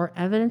or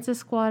evidence of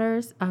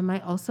squatters. I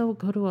also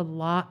go to a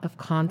lot of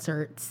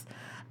concerts.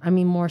 I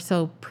mean, more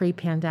so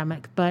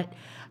pre-pandemic, but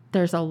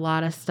there's a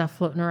lot of stuff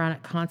floating around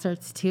at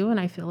concerts too. And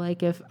I feel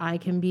like if I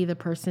can be the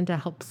person to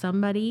help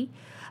somebody,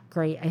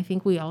 great. I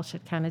think we all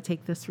should kind of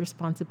take this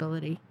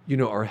responsibility.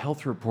 Our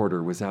health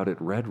reporter was out at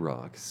Red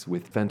Rocks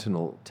with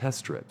fentanyl test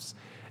strips,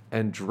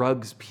 and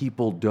drugs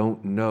people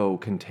don't know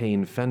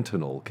contain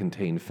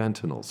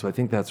fentanyl. So I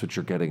think that's what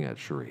you're getting at,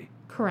 Cherie.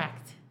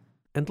 Correct.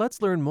 And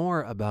let's learn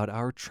more about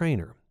our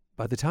trainer.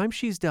 By the time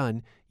she's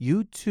done,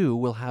 you too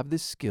will have the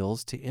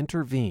skills to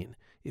intervene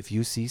if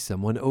you see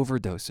someone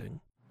overdosing.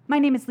 My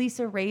name is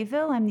Lisa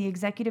Rayville. I'm the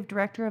Executive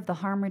Director of the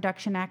Harm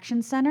Reduction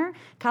Action Center,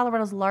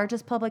 Colorado's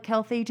largest public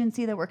health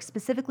agency that works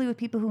specifically with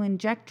people who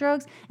inject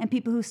drugs and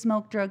people who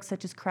smoke drugs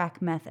such as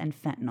crack, meth, and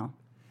fentanyl.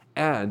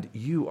 And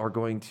you are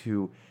going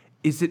to,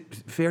 is it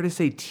fair to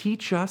say,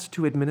 teach us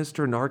to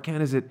administer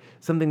Narcan? Is it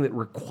something that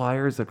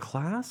requires a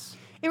class?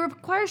 It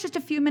requires just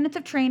a few minutes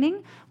of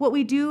training. What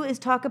we do is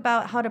talk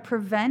about how to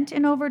prevent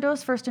an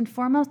overdose first and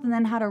foremost, and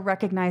then how to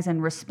recognize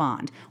and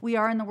respond. We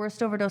are in the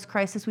worst overdose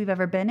crisis we've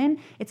ever been in.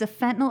 It's a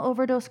fentanyl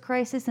overdose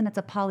crisis, and it's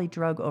a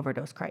polydrug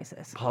overdose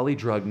crisis.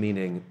 Polydrug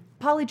meaning?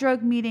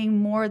 Polydrug meaning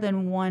more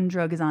than one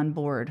drug is on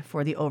board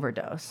for the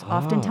overdose.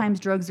 Oftentimes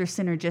drugs are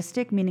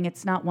synergistic, meaning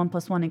it's not 1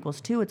 + 1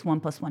 = 2, it's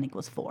 1 + 1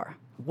 = 4.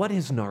 What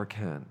is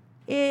Narcan?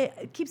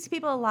 It keeps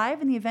people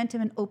alive in the event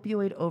of an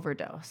opioid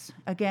overdose.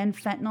 Again,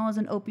 fentanyl is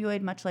an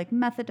opioid, much like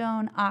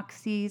methadone,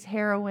 oxys,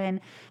 heroin.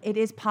 It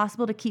is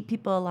possible to keep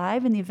people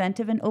alive in the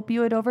event of an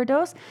opioid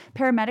overdose.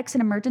 Paramedics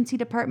and emergency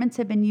departments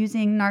have been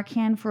using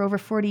Narcan for over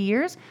 40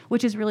 years,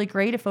 which is really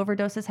great if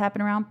overdoses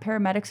happen around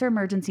paramedics or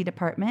emergency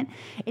department.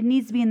 It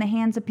needs to be in the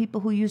hands of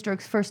people who use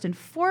drugs first and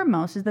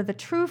foremost, is that the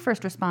true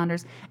first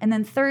responders, and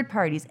then third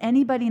parties.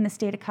 Anybody in the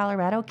state of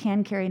Colorado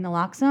can carry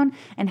naloxone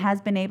and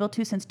has been able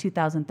to since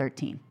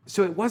 2013.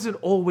 So it wasn't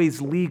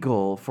always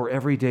legal for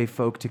everyday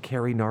folk to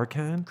carry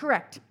Narcan?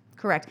 Correct.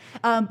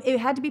 It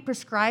had to be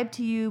prescribed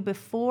to you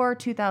before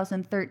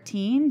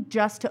 2013,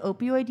 just to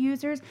opioid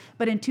users.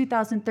 But in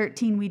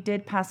 2013, we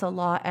did pass a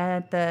law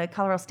at the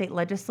Colorado State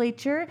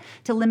Legislature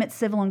to limit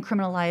civil and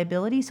criminal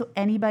liability, so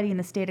anybody in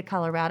the state of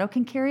Colorado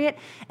can carry it.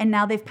 And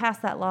now they've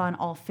passed that law in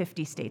all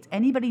 50 states.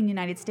 Anybody in the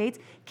United States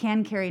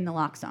can carry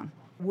naloxone.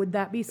 Would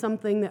that be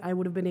something that I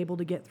would have been able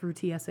to get through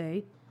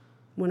TSA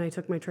when I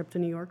took my trip to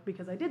New York?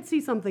 Because I did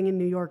see something in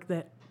New York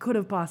that could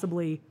have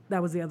possibly,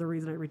 that was the other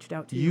reason I reached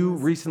out to you. You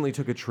recently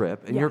took a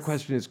trip, and your Yes.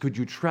 question is, could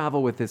you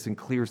travel with this in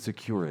clear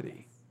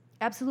security?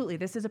 Absolutely.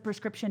 This is a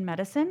prescription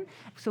medicine.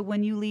 So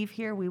when you leave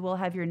here, we will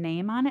have your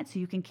name on it so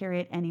you can carry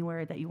it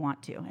anywhere that you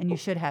want to. And you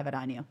should have it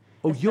on you.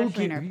 Oh,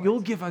 especially in airports. you'll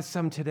give us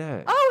some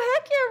today. Oh,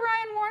 heck yeah,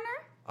 Ryan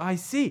Warner. I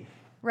see.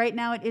 Right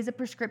now, it is a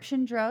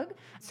prescription drug,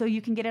 so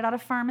you can get it out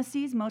of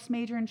pharmacies. Most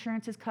major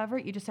insurances cover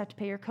it. You just have to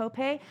pay your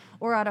copay,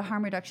 or out of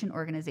harm reduction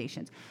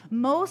organizations.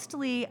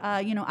 Mostly,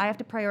 I have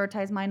to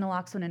prioritize my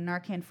naloxone and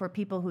Narcan for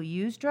people who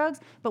use drugs,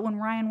 but when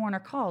Ryan Warner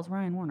calls,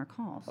 Ryan Warner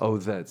calls. Oh,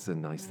 that's a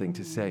nice thing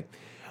to say.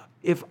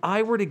 If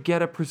I were to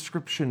get a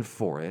prescription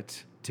for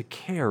it to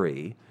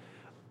carry,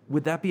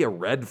 would that be a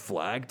red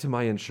flag to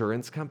my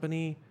insurance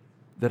company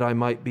that I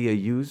might be a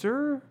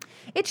user?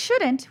 It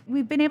shouldn't.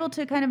 We've been able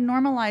to kind of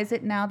normalize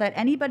it now that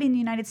anybody in the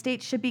United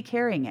States should be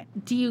carrying it.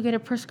 Do you get a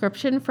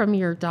prescription from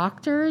your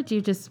doctor? Do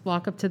you just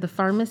walk up to the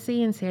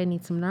pharmacy and say, I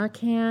need some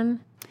Narcan?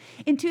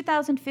 In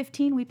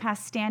 2015, we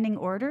passed standing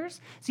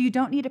orders, so you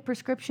don't need a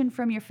prescription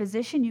from your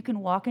physician. You can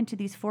walk into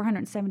these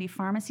 470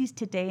 pharmacies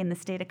today in the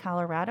state of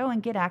Colorado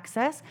and get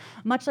access.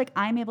 Much like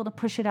I'm able to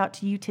push it out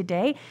to you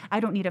today, I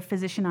don't need a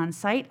physician on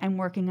site. I'm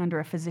working under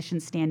a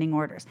physician's standing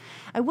orders.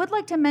 I would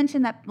like to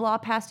mention that law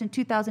passed in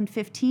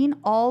 2015.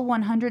 All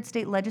 100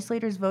 state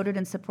legislators voted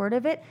in support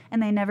of it,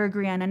 and they never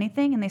agree on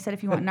anything. And they said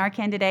if you want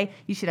Narcan today,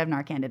 you should have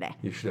Narcan today.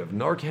 You should have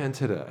Narcan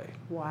today.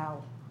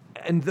 Wow.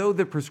 And though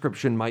the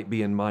prescription might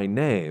be in my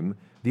name,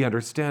 the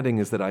understanding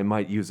is that I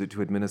might use it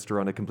to administer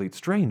on a complete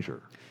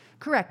stranger.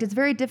 Correct. It's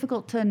very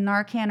difficult to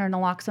Narcan or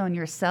naloxone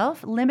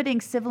yourself.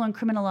 Limiting civil and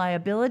criminal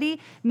liability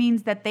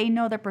means that they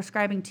know they're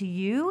prescribing to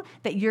you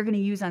that you're going to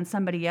use on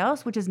somebody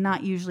else, which is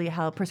not usually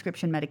how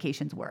prescription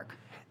medications work.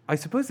 I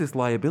suppose this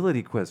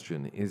liability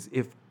question is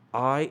if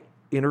I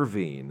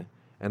intervene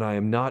and I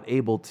am not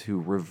able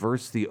to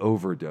reverse the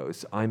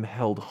overdose, I'm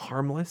held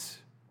harmless?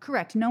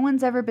 Correct. No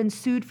one's ever been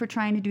sued for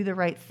trying to do the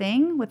right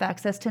thing with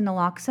access to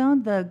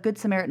naloxone. The Good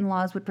Samaritan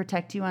laws would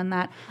protect you on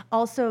that.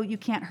 Also, you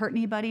can't hurt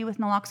anybody with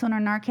naloxone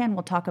or Narcan.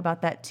 We'll talk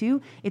about that too.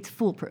 It's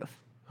foolproof.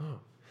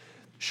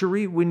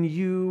 Cherie, when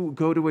you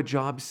go to a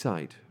job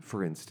site,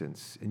 for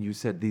instance, and you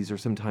said these are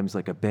sometimes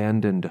like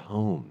abandoned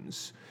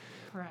homes,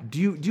 Correct.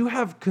 do you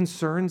have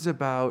concerns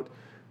about,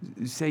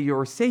 say,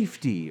 your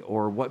safety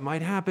or what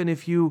might happen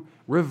if you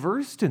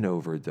reversed an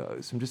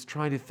overdose? I'm just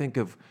trying to think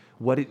of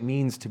what it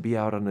means to be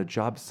out on a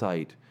job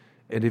site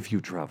and if you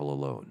travel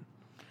alone.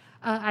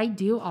 I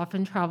do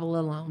often travel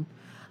alone.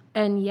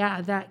 And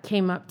yeah, that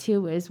came up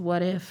too, is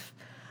what if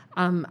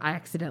I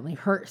accidentally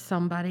hurt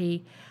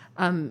somebody?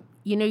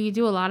 You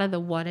do a lot of the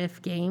what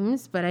if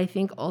games, but I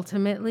think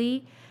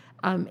ultimately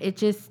it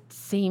just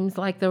seems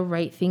like the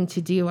right thing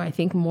to do. I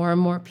think more and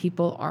more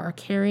people are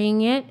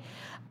carrying it.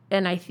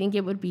 And I think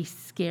it would be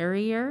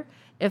scarier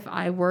if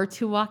I were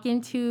to walk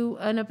into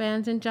an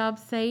abandoned job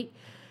site,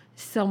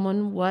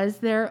 someone was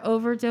there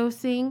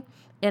overdosing,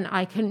 and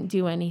I couldn't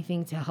do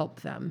anything to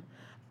help them.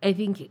 I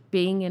think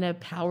being in a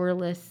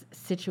powerless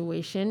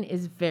situation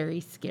is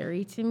very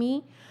scary to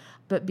me,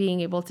 but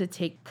being able to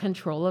take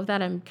control of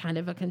that, I'm kind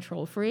of a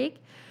control freak.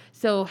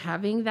 So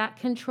having that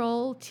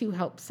control to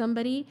help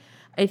somebody,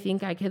 I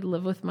think I could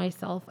live with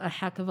myself a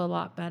heck of a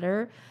lot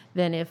better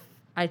than if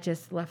I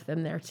just left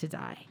them there to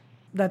die.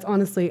 That's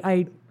honestly,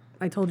 I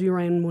told you,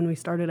 Ryan, when we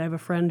started, I have a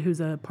friend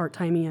who's a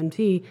part-time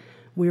EMT.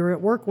 We were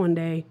at work one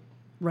day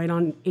right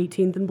on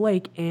 18th and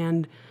Blake,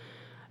 and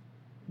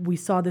we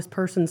saw this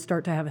person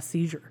start to have a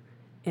seizure,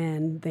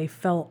 and they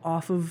fell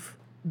off of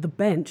the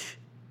bench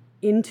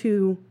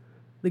into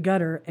the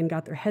gutter and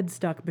got their head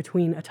stuck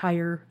between a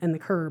tire and the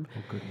curb.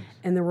 Oh, goodness.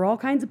 And there were all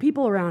kinds of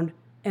people around,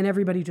 and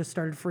everybody just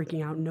started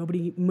freaking out.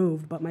 Nobody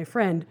moved, but my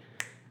friend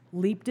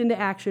leaped into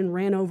action,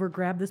 ran over,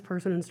 grabbed this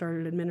person, and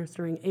started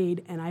administering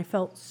aid. And I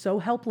felt so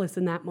helpless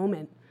in that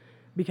moment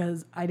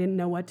because I didn't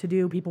know what to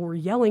do. People were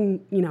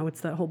yelling,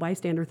 it's that whole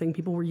bystander thing.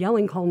 People were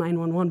yelling, call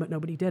 911, but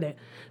nobody did it.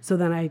 So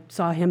then I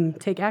saw him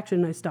take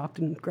action. I stopped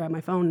and grabbed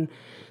my phone.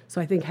 So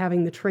I think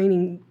having the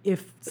training,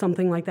 if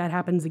something like that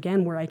happens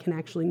again, where I can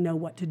actually know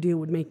what to do,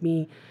 would make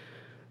me,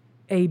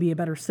 be a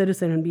better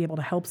citizen and be able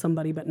to help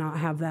somebody, but not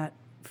have that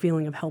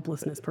feeling of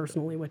helplessness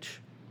personally, which,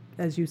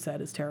 as you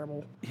said, is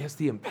terrible. Yes,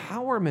 the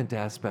empowerment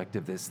aspect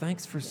of this.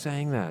 Thanks for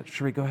saying that.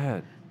 Cherie, go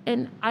ahead.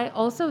 And I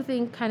also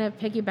think, kind of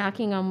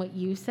piggybacking on what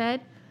you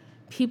said,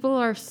 people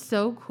are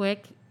so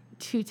quick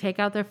to take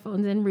out their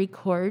phones and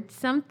record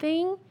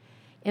something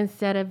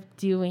instead of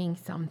doing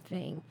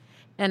something.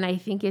 And I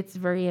think it's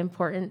very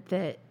important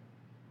that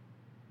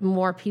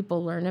more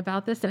people learn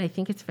about this, and I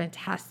think it's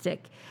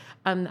fantastic.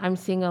 I'm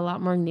seeing a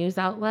lot more news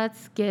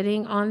outlets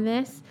getting on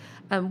this,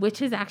 which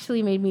has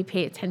actually made me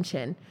pay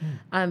attention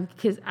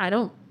because I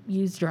don't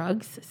use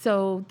drugs.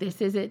 So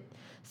this isn't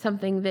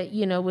something that,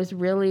 was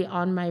really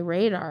on my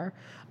radar,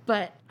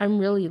 but I'm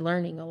really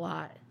learning a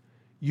lot.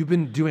 You've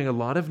been doing a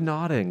lot of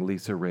nodding,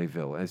 Lisa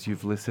Rayville, as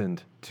you've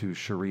listened to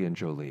Cherie and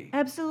Jolie.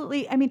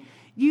 Absolutely. I mean,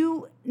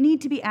 you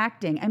need to be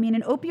acting. I mean,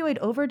 an opioid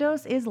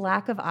overdose is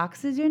lack of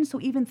oxygen,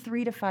 so even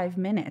 3 to 5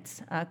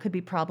 minutes could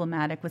be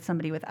problematic with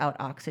somebody without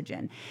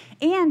oxygen.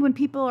 And when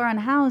people are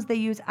unhoused, they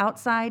use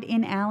outside,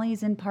 in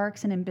alleys, in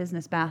parks, and in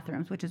business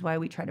bathrooms, which is why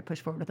we try to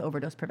push forward with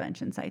overdose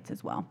prevention sites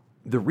as well.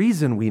 The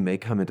reason we may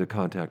come into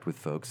contact with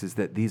folks is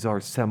that these are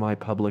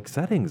semi-public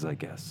settings, I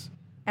guess.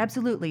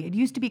 Absolutely. It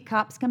used to be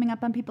cops coming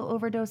up on people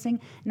overdosing.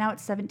 Now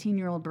it's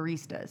 17-year-old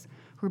baristas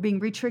who are being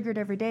re-triggered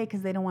every day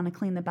because they don't want to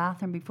clean the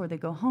bathroom before they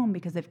go home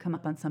because they've come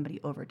up on somebody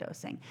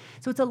overdosing.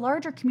 So it's a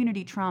larger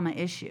community trauma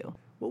issue.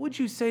 What would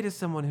you say to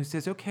someone who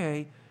says,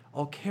 okay,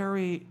 I'll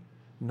carry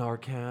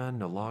Narcan,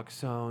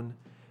 naloxone,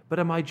 but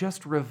am I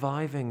just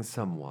reviving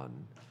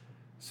someone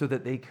so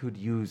that they could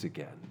use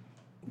again?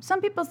 Some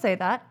people say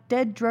that.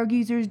 Dead drug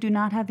users do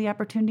not have the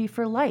opportunity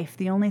for life.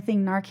 The only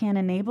thing Narcan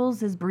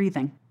enables is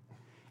breathing.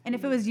 And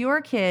if it was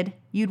your kid,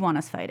 you'd want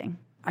us fighting.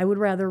 I would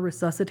rather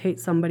resuscitate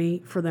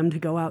somebody for them to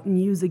go out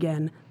and use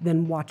again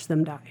than watch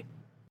them die.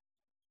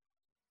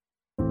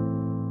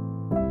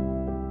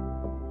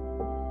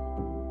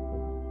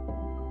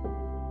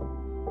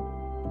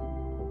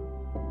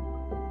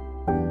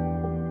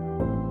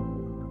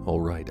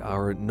 All right,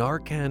 our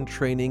Narcan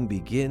training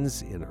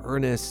begins in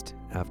earnest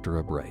after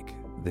a break.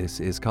 This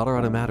is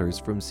Colorado Matters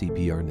from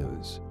CPR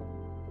News.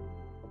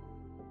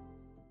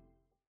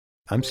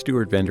 I'm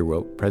Stuart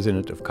Vanderwilt,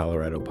 president of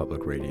Colorado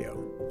Public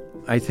Radio.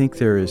 I think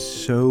there is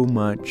so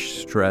much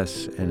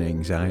stress and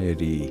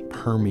anxiety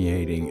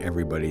permeating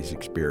everybody's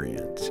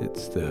experience.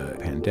 It's the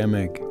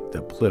pandemic,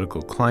 the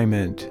political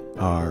climate,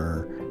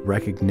 our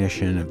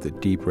recognition of the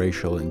deep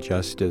racial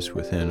injustice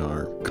within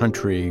our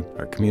country,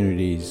 our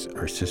communities,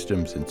 our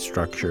systems and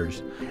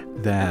structures,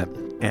 that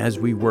as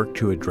we work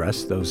to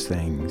address those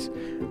things,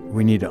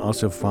 we need to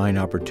also find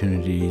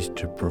opportunities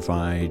to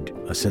provide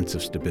a sense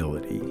of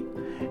stability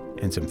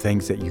and some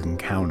things that you can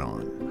count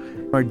on.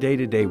 Our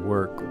day-to-day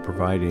work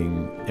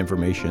providing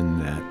information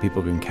that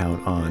people can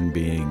count on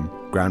being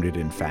grounded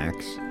in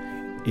facts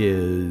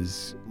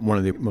is one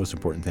of the most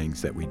important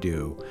things that we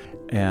do.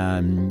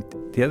 And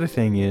the other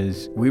thing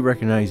is we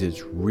recognize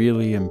it's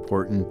really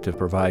important to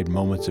provide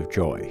moments of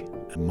joy,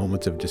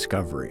 moments of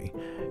discovery.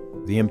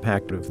 The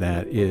impact of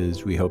that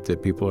is we hope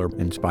that people are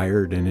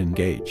inspired and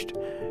engaged.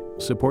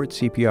 Support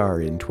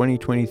CPR in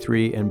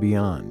 2023 and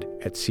beyond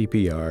at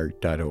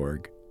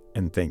cpr.org,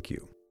 and thank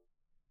you.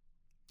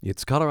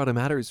 It's Colorado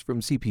Matters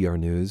from CPR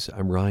News.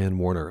 I'm Ryan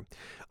Warner.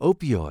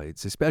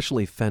 Opioids,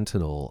 especially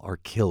fentanyl, are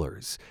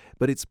killers,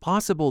 but it's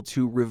possible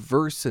to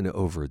reverse an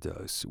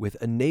overdose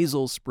with a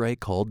nasal spray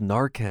called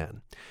Narcan.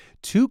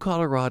 2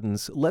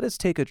 Coloradans let us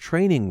take a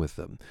training with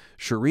them,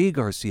 Cherie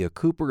Garcia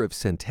Cooper of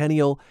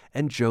Centennial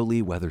and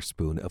Jolie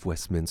Weatherspoon of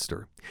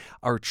Westminster.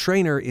 Our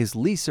trainer is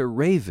Lisa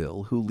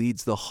Rayville, who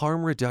leads the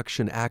Harm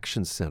Reduction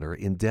Action Center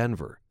in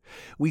Denver.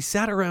 We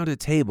sat around a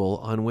table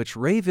on which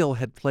Rayville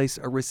had placed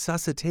a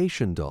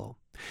resuscitation doll.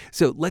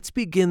 So let's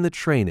begin the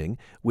training,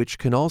 which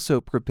can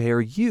also prepare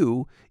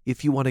you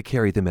if you want to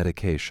carry the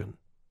medication.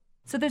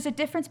 So there's a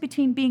difference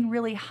between being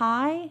really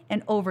high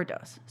and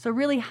overdose. So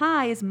really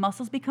high is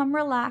muscles become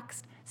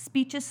relaxed,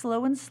 speech is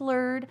slow and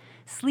slurred,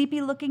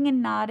 sleepy looking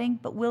and nodding,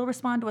 but will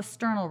respond to a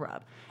sternal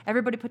rub.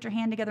 Everybody put your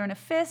hand together in a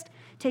fist,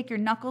 take your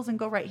knuckles and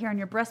go right here on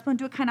your breastbone,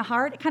 do it kind of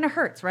hard. It kind of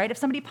hurts, right? If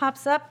somebody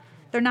pops up,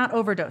 they're not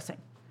overdosing.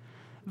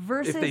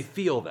 Versus if they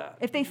feel that.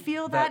 If they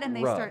feel that and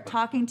they start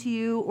talking to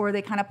you or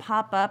they kind of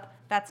pop up,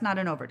 that's not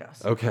an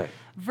overdose. Okay.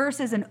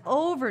 Versus an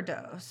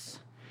overdose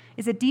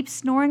is a deep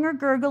snoring or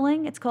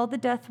gurgling. It's called the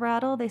death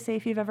rattle. They say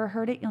if you've ever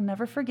heard it, you'll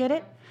never forget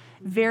it.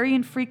 Very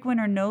infrequent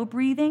or no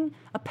breathing,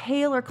 a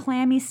pale or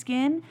clammy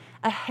skin,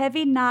 a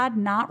heavy nod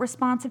not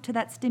responsive to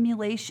that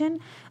stimulation,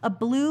 a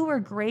blue or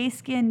gray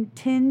skin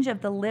tinge of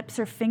the lips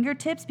or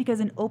fingertips because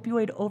an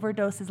opioid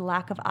overdose is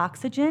lack of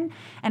oxygen,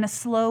 and a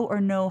slow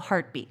or no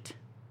heartbeat.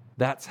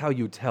 That's how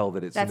you tell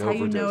that it's an overdose. That's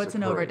how you know it's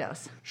an occurring.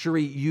 overdose.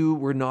 Cherie, you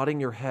were nodding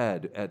your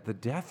head at the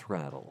death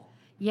rattle.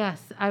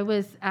 Yes, I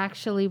was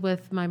actually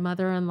with my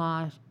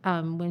mother-in-law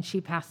when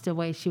she passed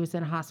away. She was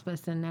in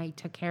hospice and I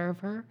took care of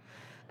her.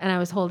 And I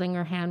was holding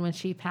her hand when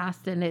she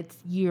passed, and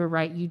you're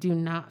right, you do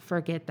not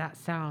forget that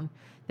sound.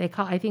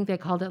 I think they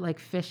called it like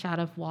fish out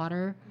of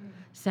water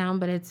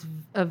sound, but it's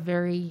a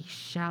very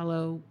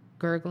shallow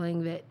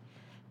gurgling that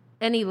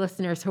any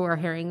listeners who are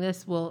hearing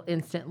this will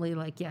instantly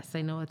yes,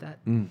 I know what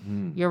that.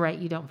 Mm-hmm. You're right,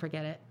 you don't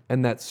forget it.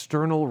 And that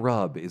sternal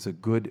rub is a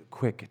good,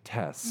 quick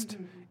test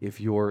if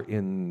you're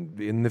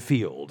in the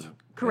field.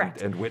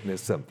 Correct. And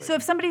witness something. So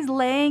if somebody's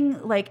laying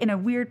in a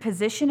weird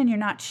position and you're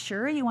not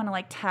sure, you want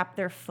to tap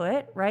their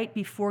foot right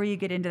before you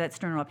get into that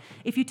sternal rub.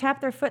 If you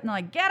tap their foot and they're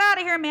like, "Get out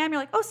of here, ma'am," you're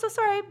like, "Oh, so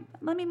sorry.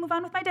 Let me move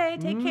on with my day.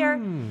 Take care."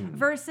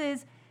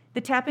 Versus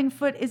the tapping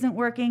foot isn't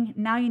working.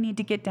 Now you need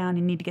to get down.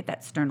 You need to get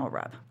that sternal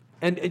rub.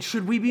 And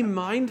should we be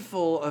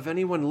mindful of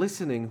anyone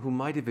listening who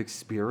might have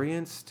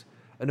experienced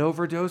an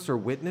overdose or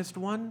witnessed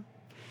one?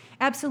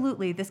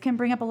 Absolutely. This can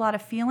bring up a lot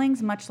of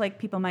feelings, much like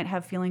people might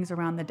have feelings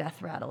around the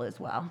death rattle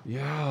as well.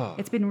 Yeah.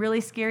 It's been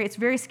really scary. It's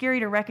very scary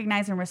to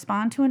recognize and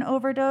respond to an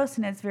overdose,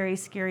 and it's very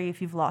scary if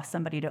you've lost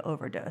somebody to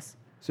overdose.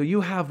 So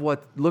you have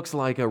what looks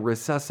like a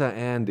Resusci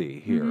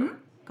Andy here. Mm-hmm.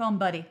 Call him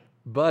Buddy.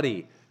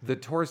 Buddy, the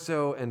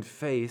torso and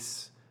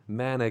face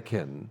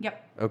mannequin.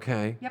 Yep.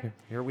 Okay. Yep.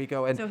 Here we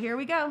go. And so here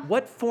we go.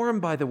 What form,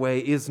 by the way,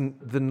 is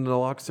the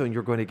naloxone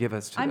you're going to give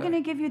us today? I'm going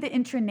to give you the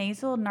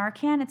intranasal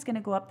Narcan. It's going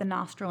to go up the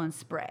nostril and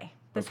spray.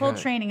 This whole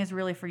training is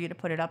really for you to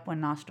put it up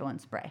one nostril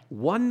and spray.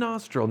 One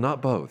nostril,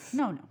 not both?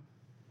 No.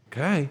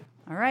 Okay.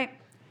 All right.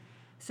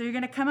 So you're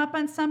going to come up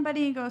on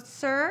somebody and go,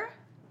 "Sir,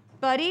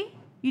 buddy,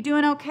 you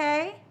doing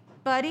okay,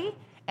 buddy?"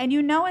 And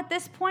you know at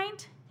this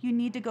point, you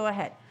need to go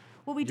ahead.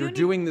 What we do You're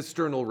doing the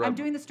sternal rub. I'm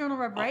doing the sternal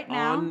rub right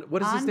now.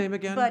 What is his name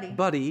again? Buddy.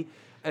 Buddy.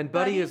 And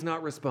Buddy is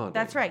not responding.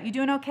 That's right. You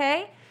doing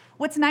okay?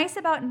 What's nice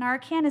about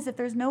Narcan is if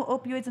there's no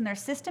opioids in their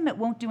system, it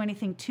won't do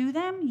anything to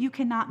them. You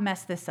cannot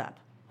mess this up.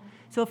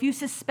 So if you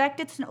suspect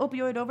it's an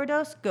opioid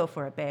overdose, go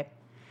for it, babe.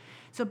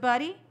 So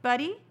buddy,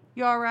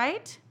 you all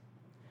right?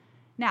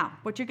 Now,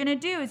 what you're going to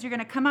do is you're going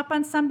to come up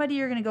on somebody,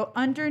 you're going to go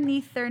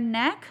underneath their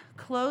neck,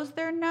 close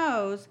their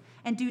nose,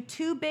 and do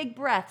 2 big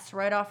breaths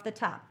right off the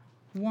top.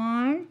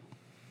 1,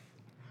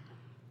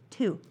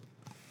 2.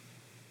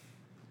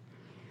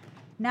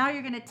 Now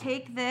you're going to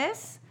take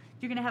this.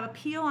 You're going to have a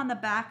peel on the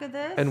back of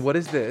this. And what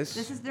is this?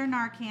 This is their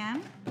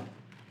Narcan.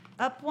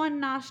 Up one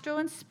nostril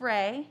and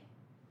spray.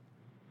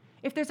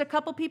 If there's a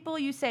couple people,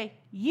 you say,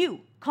 "You,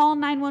 call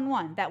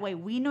 911." That way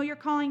we know you're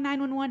calling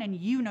 911 and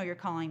you know you're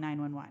calling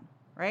 911,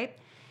 right?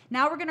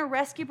 Now we're going to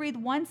rescue breathe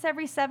once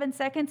every 7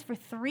 seconds for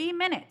 3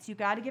 minutes. You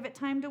got to give it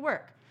time to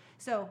work.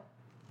 So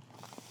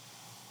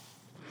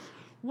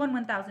 1,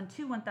 1,000,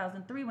 2,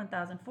 1,000, 3,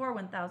 1,000, 4,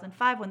 1,000,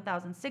 5,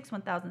 1,000, 6,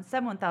 1,000,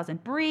 7,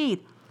 1,000. Breathe.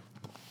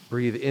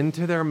 Breathe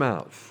into their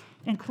mouth.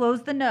 And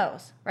close the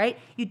nose, right?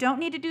 You don't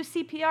need to do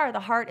CPR.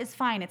 The heart is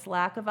fine. It's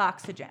lack of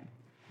oxygen.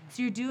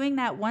 So you're doing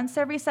that once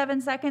every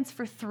 7 seconds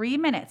for 3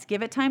 minutes.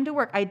 Give it time to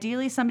work.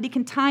 Ideally, somebody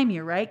can time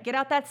you, right? Get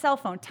out that cell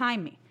phone,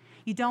 time me.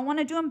 You don't want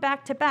to do them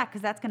back to back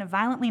because that's going to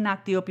violently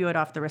knock the opioid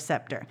off the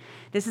receptor.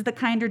 This is the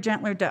kinder,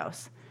 gentler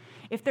dose.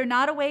 If they're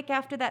not awake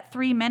after that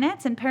 3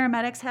 minutes and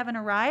paramedics haven't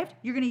arrived,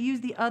 you're going to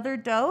use the other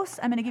dose.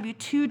 I'm going to give you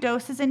 2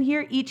 doses in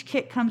here. Each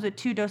kit comes with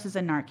 2 doses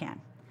of Narcan.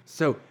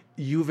 So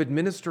you've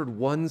administered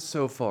one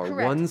so far,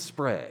 Correct. one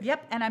spray.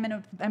 Yep,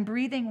 and I'm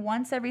breathing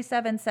once every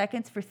 7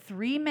 seconds for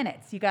 3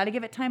 minutes. You got to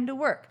give it time to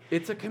work.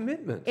 It's a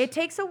commitment. It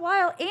takes a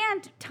while,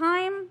 and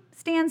time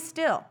stands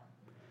still.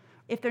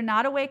 If they're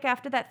not awake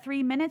after that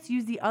 3 minutes,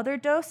 use the other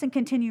dose and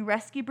continue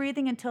rescue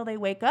breathing until they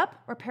wake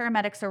up or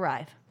paramedics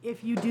arrive.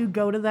 If you do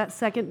go to that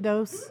second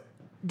dose,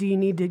 do you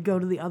need to go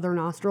to the other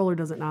nostril or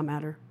does it not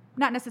matter?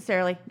 Not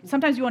necessarily.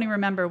 Sometimes you won't even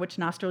remember which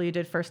nostril you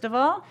did first of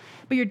all,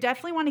 but you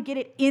definitely want to get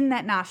it in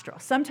that nostril.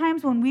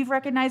 Sometimes when we've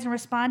recognized and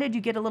responded, you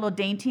get a little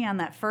dainty on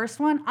that first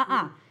one.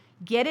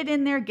 Get it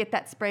in there, get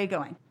that spray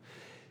going.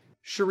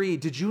 Cherie,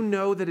 did you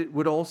know that it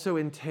would also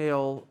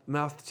entail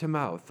mouth to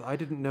mouth? I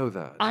didn't know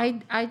that.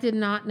 I did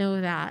not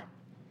know that.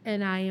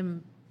 And I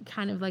am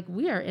kind of like,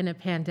 we are in a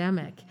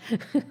pandemic.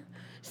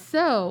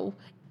 So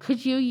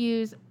could you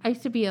use, I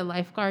used to be a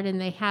lifeguard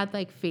and they had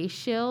like face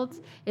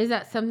shields. Is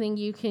that something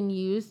you can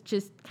use,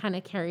 just kind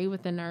of carry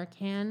with the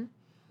Narcan?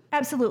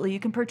 Absolutely. You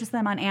can purchase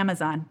them on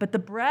Amazon, but the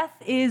breath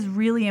is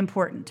really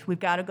important. We've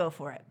got to go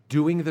for it.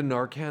 Doing the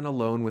Narcan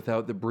alone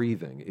without the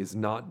breathing is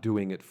not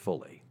doing it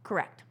fully.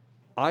 Correct.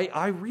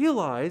 I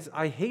realize,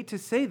 I hate to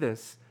say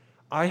this,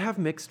 I have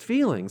mixed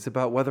feelings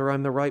about whether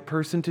I'm the right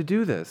person to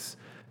do this.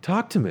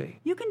 Talk to me.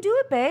 You can do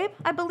it, babe.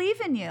 I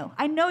believe in you.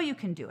 I know you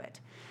can do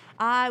it.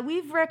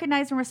 We've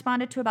recognized and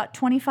responded to about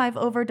 25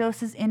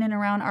 overdoses in and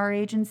around our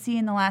agency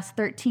in the last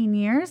 13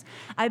 years.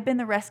 I've been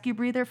the rescue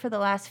breather for the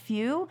last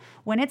few.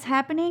 When it's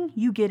happening,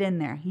 you get in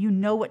there. You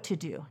know what to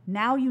do.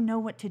 Now you know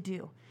what to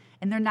do.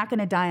 And they're not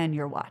going to die on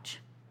your watch.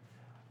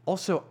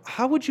 Also,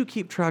 how would you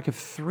keep track of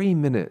 3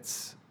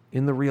 minutes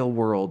in the real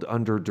world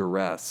under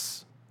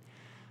duress?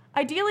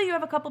 Ideally, you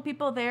have a couple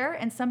people there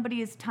and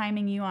somebody is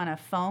timing you on a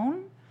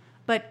phone,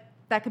 but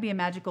that could be a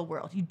magical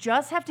world. You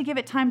just have to give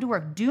it time to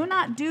work. Do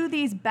not do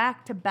these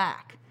back to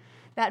back.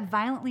 That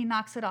violently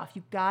knocks it off.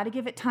 You've got to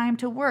give it time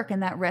to work,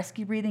 and that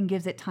rescue breathing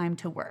gives it time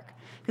to work.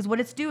 Because what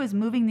it's do is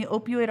moving the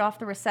opioid off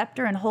the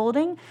receptor and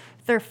holding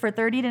for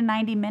 30 to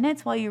 90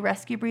 minutes while you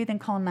rescue breathe and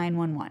call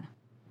 911.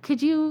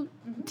 Could you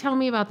tell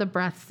me about the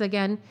breaths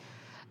again?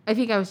 I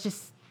think I was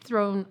just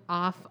thrown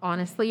off,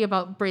 honestly,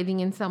 about breathing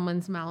in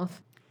someone's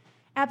mouth.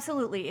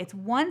 Absolutely. It's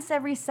once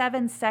every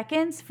 7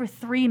 seconds for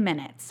 3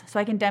 minutes. So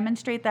I can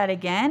demonstrate that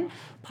again.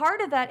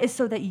 Part of that is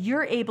so that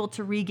you're able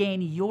to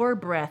regain your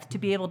breath to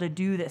be able to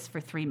do this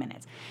for 3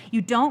 minutes.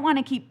 You don't want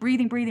to keep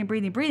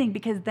breathing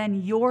because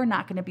then you're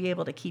not going to be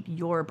able to keep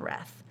your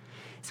breath.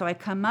 So I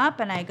come up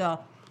and I go.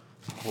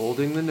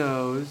 Holding the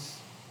nose.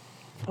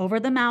 Over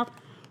the mouth.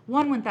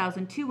 1,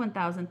 1,000, 2,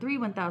 1,000, 3,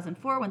 1,000,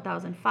 4,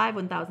 1,000, 5,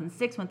 1,000,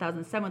 6,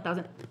 1,000, 7,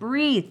 1,000.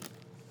 Breathe.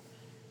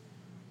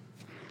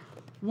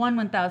 1,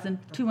 1,000,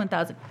 2,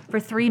 1,000 for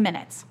 3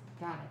 minutes.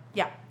 Got it.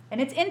 Yeah. And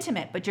it's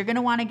intimate, but you're going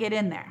to want to get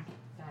in there.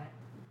 Got it.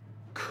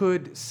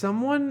 Could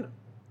someone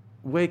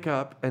wake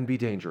up and be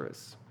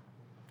dangerous?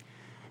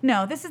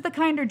 No, this is the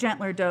kinder,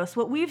 gentler dose.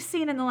 What we've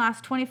seen in the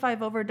last 25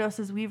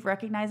 overdoses we've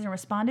recognized and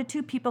responded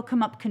to, people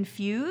come up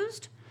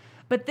confused.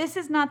 But this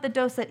is not the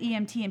dose that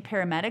EMT and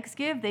paramedics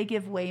give. They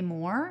give way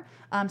more.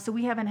 So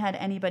we haven't had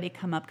anybody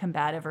come up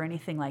combative or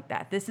anything like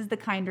that. This is the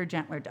kinder,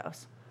 gentler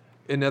dose.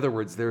 In other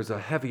words, there's a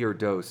heavier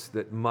dose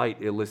that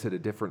might elicit a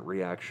different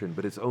reaction,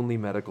 but it's only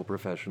medical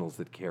professionals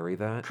that carry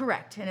that?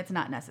 Correct, and it's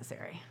not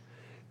necessary.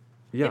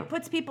 Yeah. It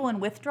puts people in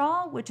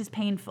withdrawal, which is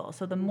painful.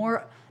 So the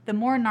more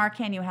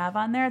Narcan you have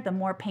on there, the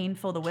more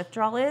painful the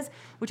withdrawal is,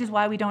 which is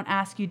why we don't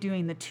ask you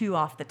doing the 2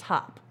 off the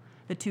top,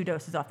 the 2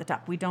 doses off the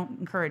top. We don't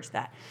encourage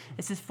that.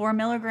 This is 4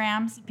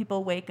 milligrams.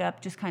 People wake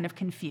up just kind of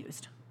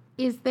confused.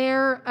 Is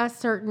there a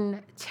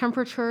certain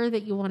temperature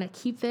that you want to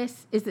keep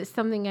this? Is it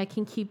something I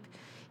can keep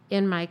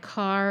in my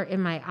car,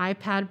 in my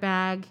iPad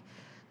bag?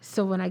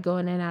 So when I go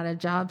in and out of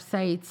job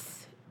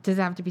sites, does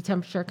it have to be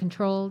temperature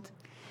controlled?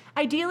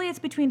 Ideally, it's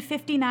between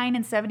 59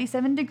 and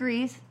 77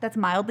 degrees. That's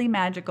mildly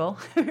magical,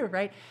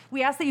 right?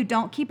 We ask that you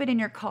don't keep it in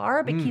your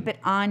car, but keep it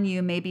on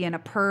you, maybe in a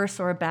purse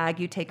or a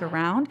bag you take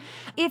around.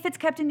 If it's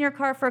kept in your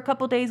car for a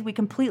couple days, we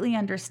completely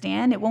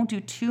understand. It won't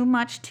do too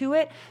much to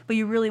it, but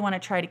you really want to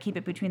try to keep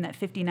it between that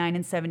 59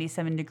 and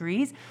 77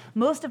 degrees.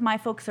 Most of my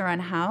folks are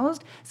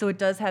unhoused, so it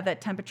does have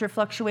that temperature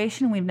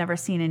fluctuation. We've never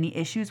seen any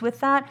issues with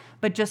that,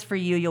 but just for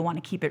you, you'll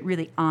want to keep it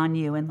really on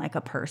you in like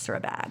a purse or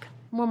a bag.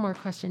 One more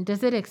question.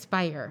 Does it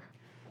expire?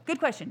 Good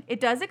question. It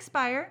does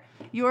expire.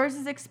 Yours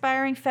is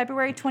expiring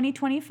February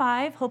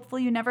 2025.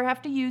 Hopefully you never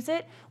have to use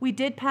it. We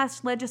did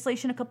pass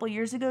legislation a couple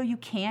years ago. You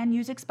can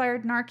use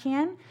expired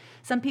Narcan.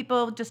 Some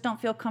people just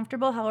don't feel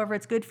comfortable. However,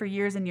 it's good for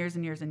years and years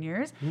and years and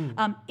years.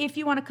 If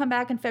you want to come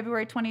back in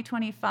February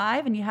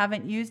 2025 and you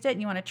haven't used it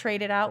and you want to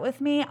trade it out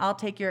with me, I'll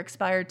take your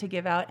expired to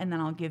give out and then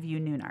I'll give you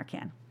new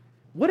Narcan.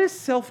 What does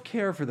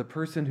self-care for the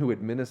person who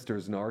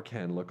administers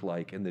Narcan look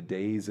like in the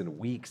days and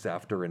weeks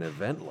after an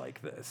event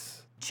like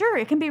this? Sure,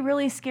 it can be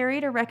really scary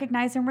to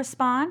recognize and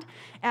respond.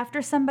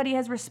 After somebody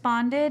has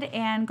responded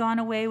and gone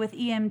away with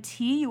EMT,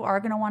 you are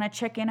going to want to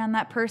check in on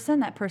that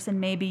person. That person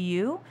may be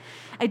you.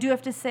 I do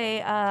have to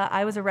say,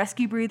 I was a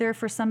rescue breather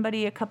for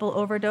somebody a couple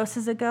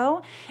overdoses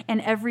ago,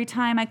 and every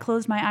time I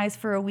closed my eyes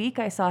for a week,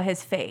 I saw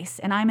his face.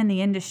 And I'm in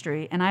the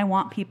industry, and I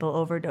want people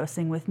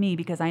overdosing with me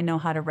because I know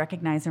how to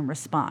recognize and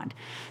respond.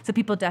 So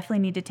people definitely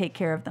need to take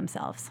care of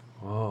themselves.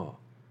 Oh.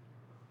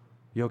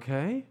 You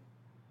okay?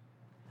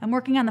 I'm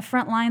working on the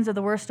front lines of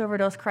the worst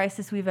overdose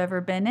crisis we've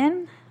ever been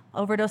in.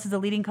 Overdose is the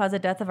leading cause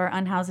of death of our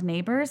unhoused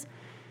neighbors.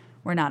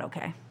 We're not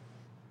okay.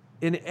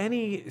 In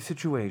any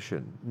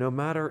situation, no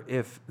matter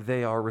if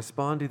they are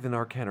responding to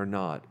Narcan or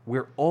not,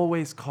 we're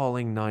always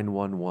calling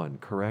 911,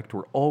 correct?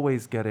 We're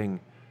always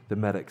getting the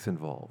medics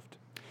involved.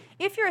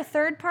 If you're a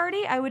third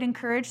party, I would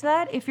encourage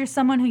that. If you're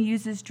someone who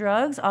uses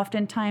drugs,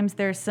 oftentimes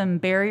there's some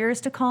barriers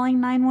to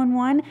calling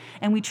 911,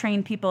 and we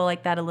train people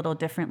like that a little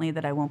differently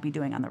that I won't be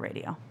doing on the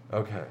radio.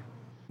 Okay.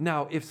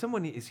 Now, if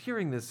someone is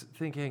hearing this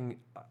thinking,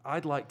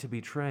 I'd like to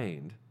be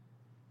trained,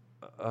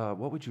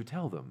 what would you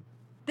tell them?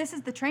 This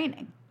is the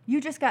training. You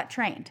just got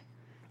trained.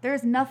 There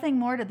is nothing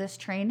more to this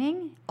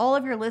training. All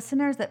of your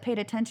listeners that paid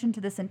attention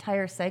to this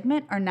entire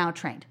segment are now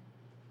trained.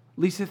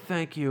 Lisa,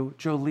 thank you.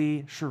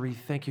 Jolie, Cherie,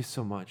 thank you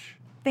so much.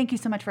 Thank you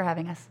so much for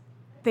having us.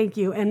 Thank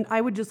you. And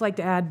I would just like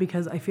to add,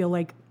 because I feel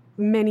like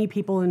many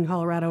people in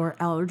Colorado are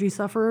allergy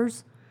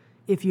sufferers,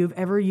 if you've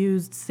ever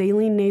used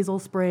saline nasal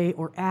spray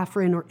or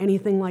Afrin or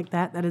anything like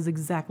that, that is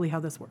exactly how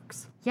this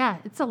works. Yeah,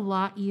 it's a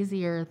lot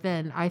easier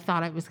than I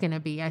thought it was going to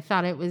be. I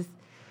thought it was,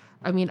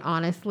 I mean,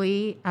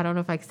 honestly, I don't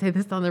know if I can say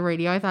this on the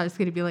radio. I thought it was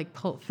going to be like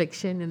Pulp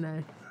Fiction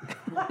and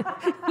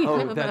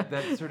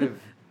that sort of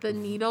the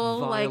needle,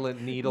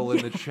 violent needle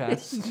in the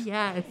chest.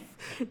 Yes.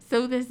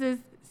 So this is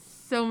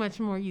so much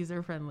more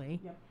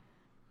user-friendly. Yep.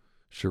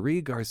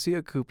 Cherie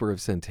Garcia-Cooper of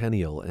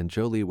Centennial and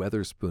Jolie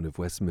Weatherspoon of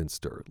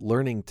Westminster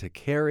learning to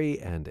carry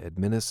and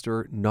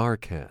administer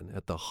Narcan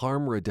at the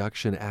Harm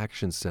Reduction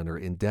Action Center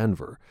in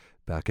Denver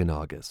back in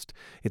August.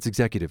 Its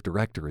executive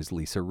director is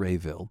Lisa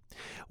Rayville.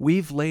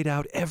 We've laid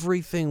out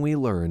everything we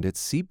learned at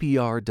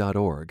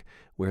CPR.org,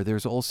 where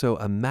there's also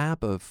a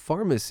map of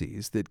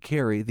pharmacies that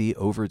carry the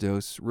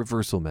overdose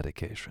reversal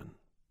medication.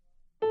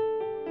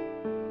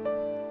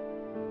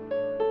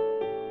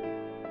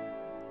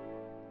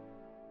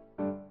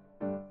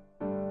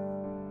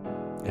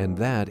 And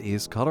that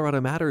is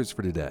Colorado Matters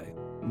for today,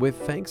 with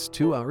thanks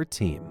to our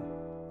team.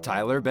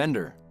 Tyler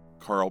Bender,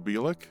 Carl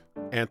Bielik,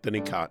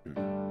 Anthony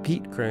Cotton,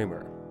 Pete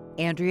Kramer,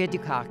 Andrea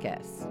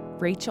Dukakis,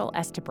 Rachel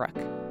Estabrook,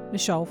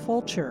 Michelle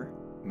Fulcher,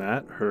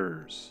 Matt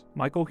Hers,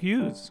 Michael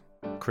Hughes,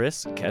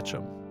 Chris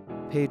Ketchum,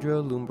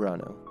 Pedro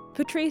Lumbrano,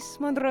 Patrice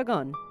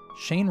Mondragon,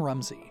 Shane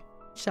Rumsey,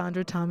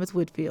 Chandra Thomas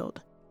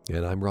Whitfield.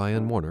 And I'm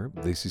Ryan Warner.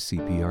 This is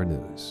CPR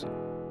News.